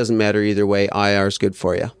it doesn't matter either way, IR is good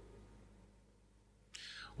for you.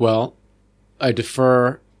 Well, I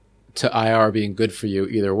defer to IR being good for you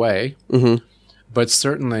either way. Mm-hmm. But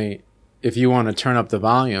certainly, if you want to turn up the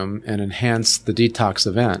volume and enhance the detox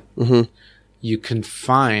event, Mm-hmm. you can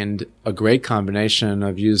find a great combination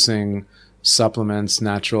of using supplements,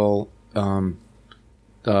 natural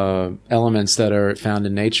elements that are found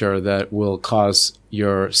in nature that will cause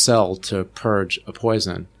your cell to purge a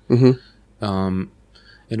poison. Mm-hmm.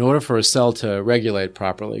 In order for a cell to regulate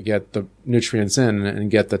properly, get the nutrients in and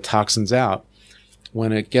get the toxins out,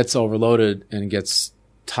 when it gets overloaded and gets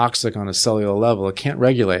toxic on a cellular level, it can't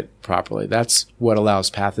regulate properly. That's what allows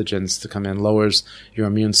pathogens to come in, lowers your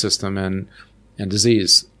immune system, and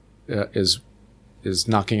disease is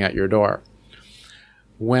knocking at your door.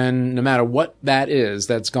 When, no matter what that is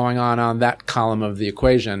that's going on that column of the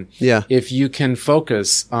equation, Yeah. if you can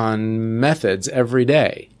focus on methods every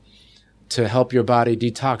day to help your body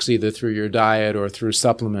detox, either through your diet or through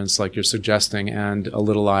supplements like you're suggesting and a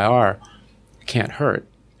little IR, it can't hurt,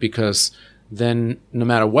 because then no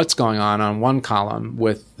matter what's going on one column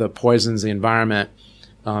with the poisons, the environment,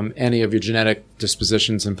 any of your genetic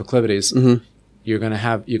dispositions and proclivities, Mm-hmm. you're going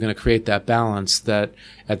to create that balance that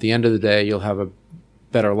at the end of the day, you'll have a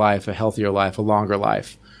better life, a healthier life, a longer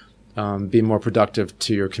life, be more productive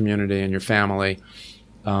to your community and your family,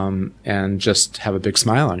 and just have a big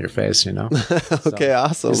smile on your face, Okay, So,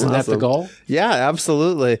 awesome. Isn't that the awesome. goal? Yeah,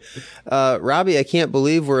 absolutely. Robbie, I can't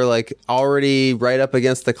believe we're like already right up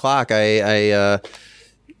against the clock. I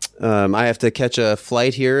have to catch a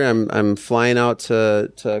flight here. I'm flying out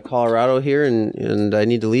to Colorado here, and I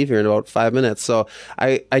need to leave here in about 5 minutes. So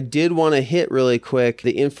I did want to hit really quick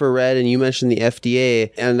the infrared, and you mentioned the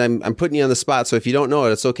FDA, and I'm putting you on the spot. So if you don't know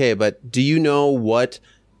it, it's okay. But do you know what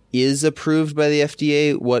is approved by the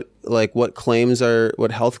FDA? What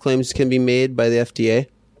health claims can be made by the FDA?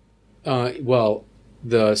 Well,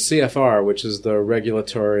 the CFR, which is the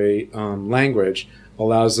regulatory language,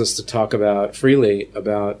 allows us to talk freely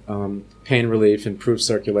about pain relief, improved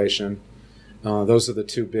circulation. Those are the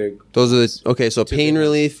two big. So pain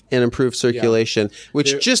relief and improved circulation,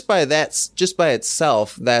 which They're- just by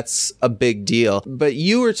itself, that's a big deal. But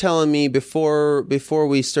you were telling me before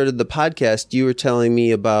we started the podcast, you were telling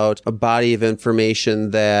me about a body of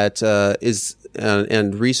information that is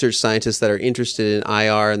and research scientists that are interested in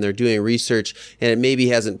IR, and they're doing research, and it maybe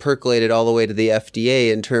hasn't percolated all the way to the FDA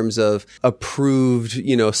in terms of approved,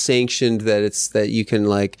 sanctioned that you can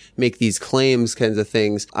like make these claims kinds of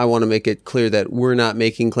things. I want to make it clear that we're not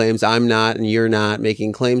making claims. I'm not, and you're not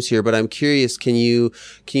making claims here, but I'm curious, can you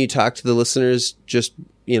talk to the listeners just,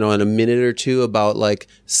 in a minute or two about like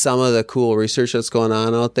some of the cool research that's going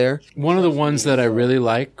on out there? One of the ones that I really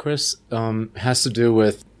like, Chris, has to do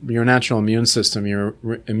with your natural immune system, your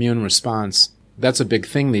immune response. That's a big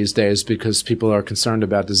thing these days because people are concerned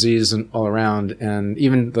about disease and all around, and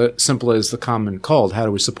even the simple as the common cold. How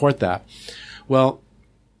do we support that? Well,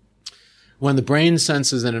 when the brain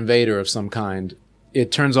senses an invader of some kind,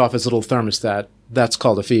 it turns off its little thermostat. That's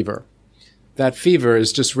called a fever. That fever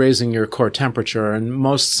is just raising your core temperature, and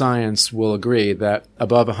most science will agree that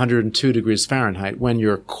above 102 degrees Fahrenheit, when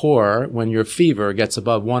your fever gets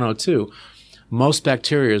above 102, most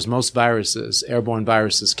bacteria, most viruses, airborne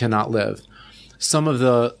viruses, cannot live. Some of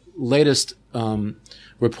the latest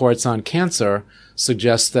reports on cancer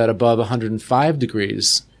suggest that above 105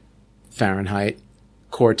 degrees Fahrenheit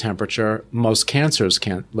core temperature, most cancers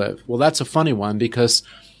can't live. Well, that's a funny one because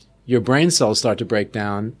your brain cells start to break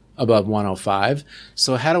down above 105.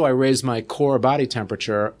 So how do I raise my core body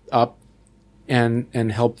temperature up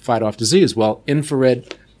and help fight off disease? Well,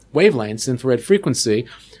 infrared wavelengths, infrared frequency,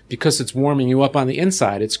 because it's warming you up on the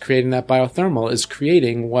inside, it's creating that biothermal, is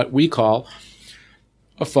creating what we call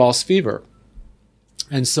a false fever.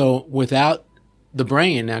 And so without the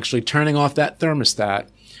brain actually turning off that thermostat,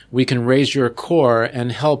 we can raise your core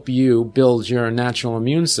and help you build your natural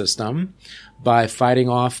immune system by fighting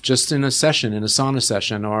off just in a sauna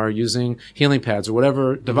session, or using healing pads or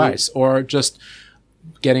whatever device, or just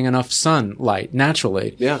getting enough sunlight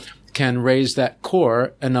naturally. Yeah. Can raise that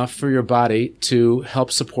core enough for your body to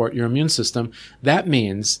help support your immune system. That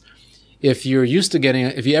means if you're used to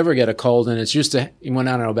if you ever get a cold and it's used to, well,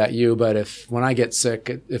 I don't know about you, but when I get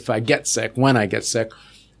sick,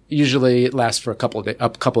 usually it lasts for a couple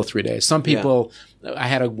of 3 days. Some people, I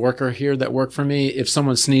had a worker here that worked for me. If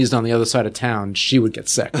someone sneezed on the other side of town, she would get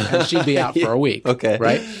sick and she'd be out for a week. Okay.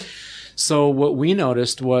 Right? So what we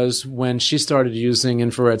noticed was when she started using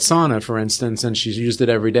infrared sauna, for instance, and she used it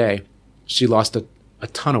every day, she lost a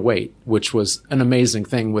ton of weight, which was an amazing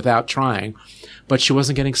thing without trying. But she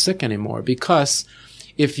wasn't getting sick anymore, because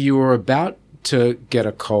if you were about to get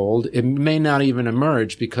a cold, it may not even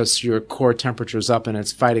emerge because your core temperature is up and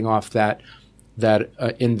it's fighting off that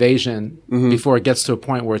invasion before it gets to a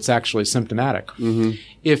point where it's actually symptomatic.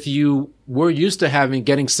 If you were used to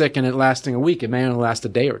getting sick and it lasting a week, it may only last a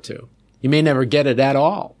day or two. You may never get it at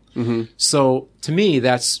all. So to me,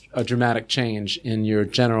 that's a dramatic change in your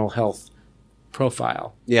general health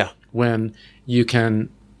profile. Yeah. When you can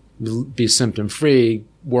be symptom-free,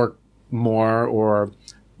 work more, or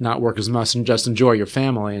not work as much and just enjoy your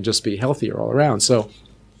family and just be healthier all around. So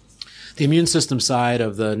the immune system side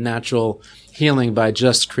of the natural healing by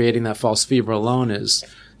just creating that false fever alone is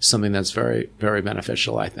something that's very, very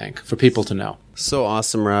beneficial, I think, for people to know. So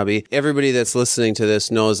awesome, Robbie. Everybody that's listening to this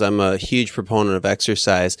knows I'm a huge proponent of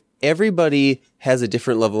exercise. Everybody has a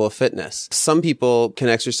different level of fitness. Some people can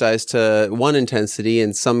exercise to one intensity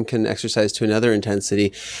and some can exercise to another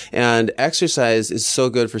intensity. And exercise is so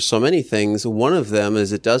good for so many things. One of them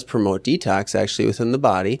is it does promote detox actually within the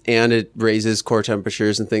body, and it raises core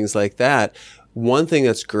temperatures and things like that. One thing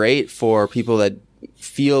that's great for people that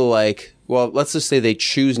feel like, well, let's just say they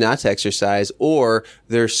choose not to exercise, or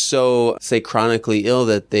they're so, say, chronically ill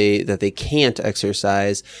that they can't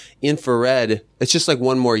exercise. Infrared, it's just like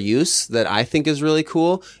one more use that I think is really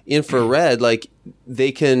cool. Infrared, like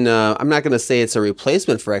they can, I'm not going to say it's a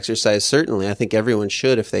replacement for exercise. Certainly, I think everyone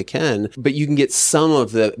should if they can, but you can get some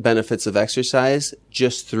of the benefits of exercise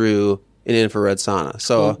just through an infrared sauna.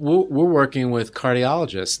 So we're working with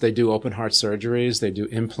cardiologists. They do open heart surgeries, they do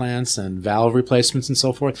implants and valve replacements and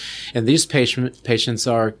so forth. And these patients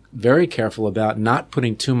are very careful about not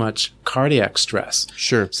putting too much cardiac stress.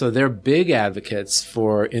 Sure. So they're big advocates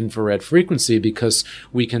for infrared frequency because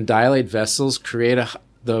we can dilate vessels, create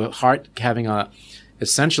the heart having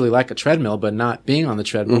essentially like a treadmill, but not being on the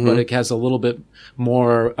treadmill, but it has a little bit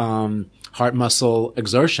more heart muscle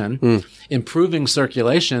exertion, improving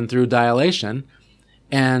circulation through dilation,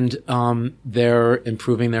 and they're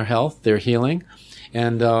improving their health, they're healing.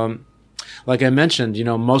 And like I mentioned,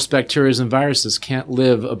 most bacteria and viruses can't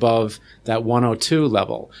live above that 102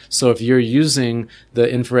 level. So if you're using the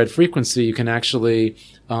infrared frequency, you can actually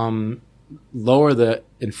lower the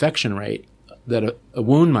infection rate that a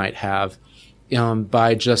wound might have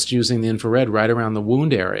by just using the infrared right around the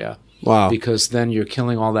wound area. Wow. Because then you're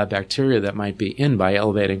killing all that bacteria that might be in by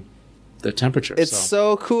elevating the temperature. It's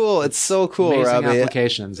so cool. It's so cool, amazing Robbie.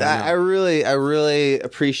 Applications. I really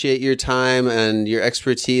appreciate your time and your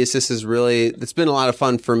expertise. It's been a lot of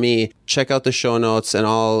fun for me. Check out the show notes and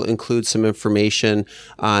I'll include some information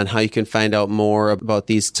on how you can find out more about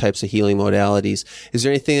these types of healing modalities. Is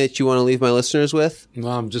there anything that you want to leave my listeners with?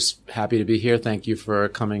 Well, I'm just happy to be here. Thank you for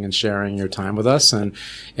coming and sharing your time with us, and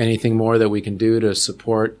anything more that we can do to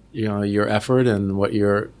support your effort and what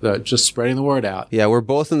you're just spreading the word out. Yeah, we're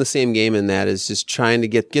both in the same game in that, is just trying to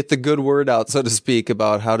get the good word out, so to speak,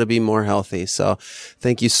 about how to be more healthy. So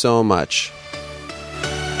thank you so much.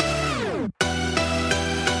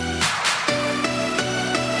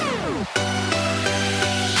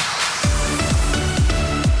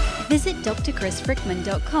 Visit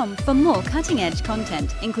drchrisfrickman.com for more cutting-edge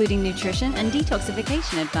content, including nutrition and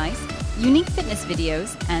detoxification advice, unique fitness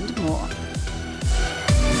videos, and more.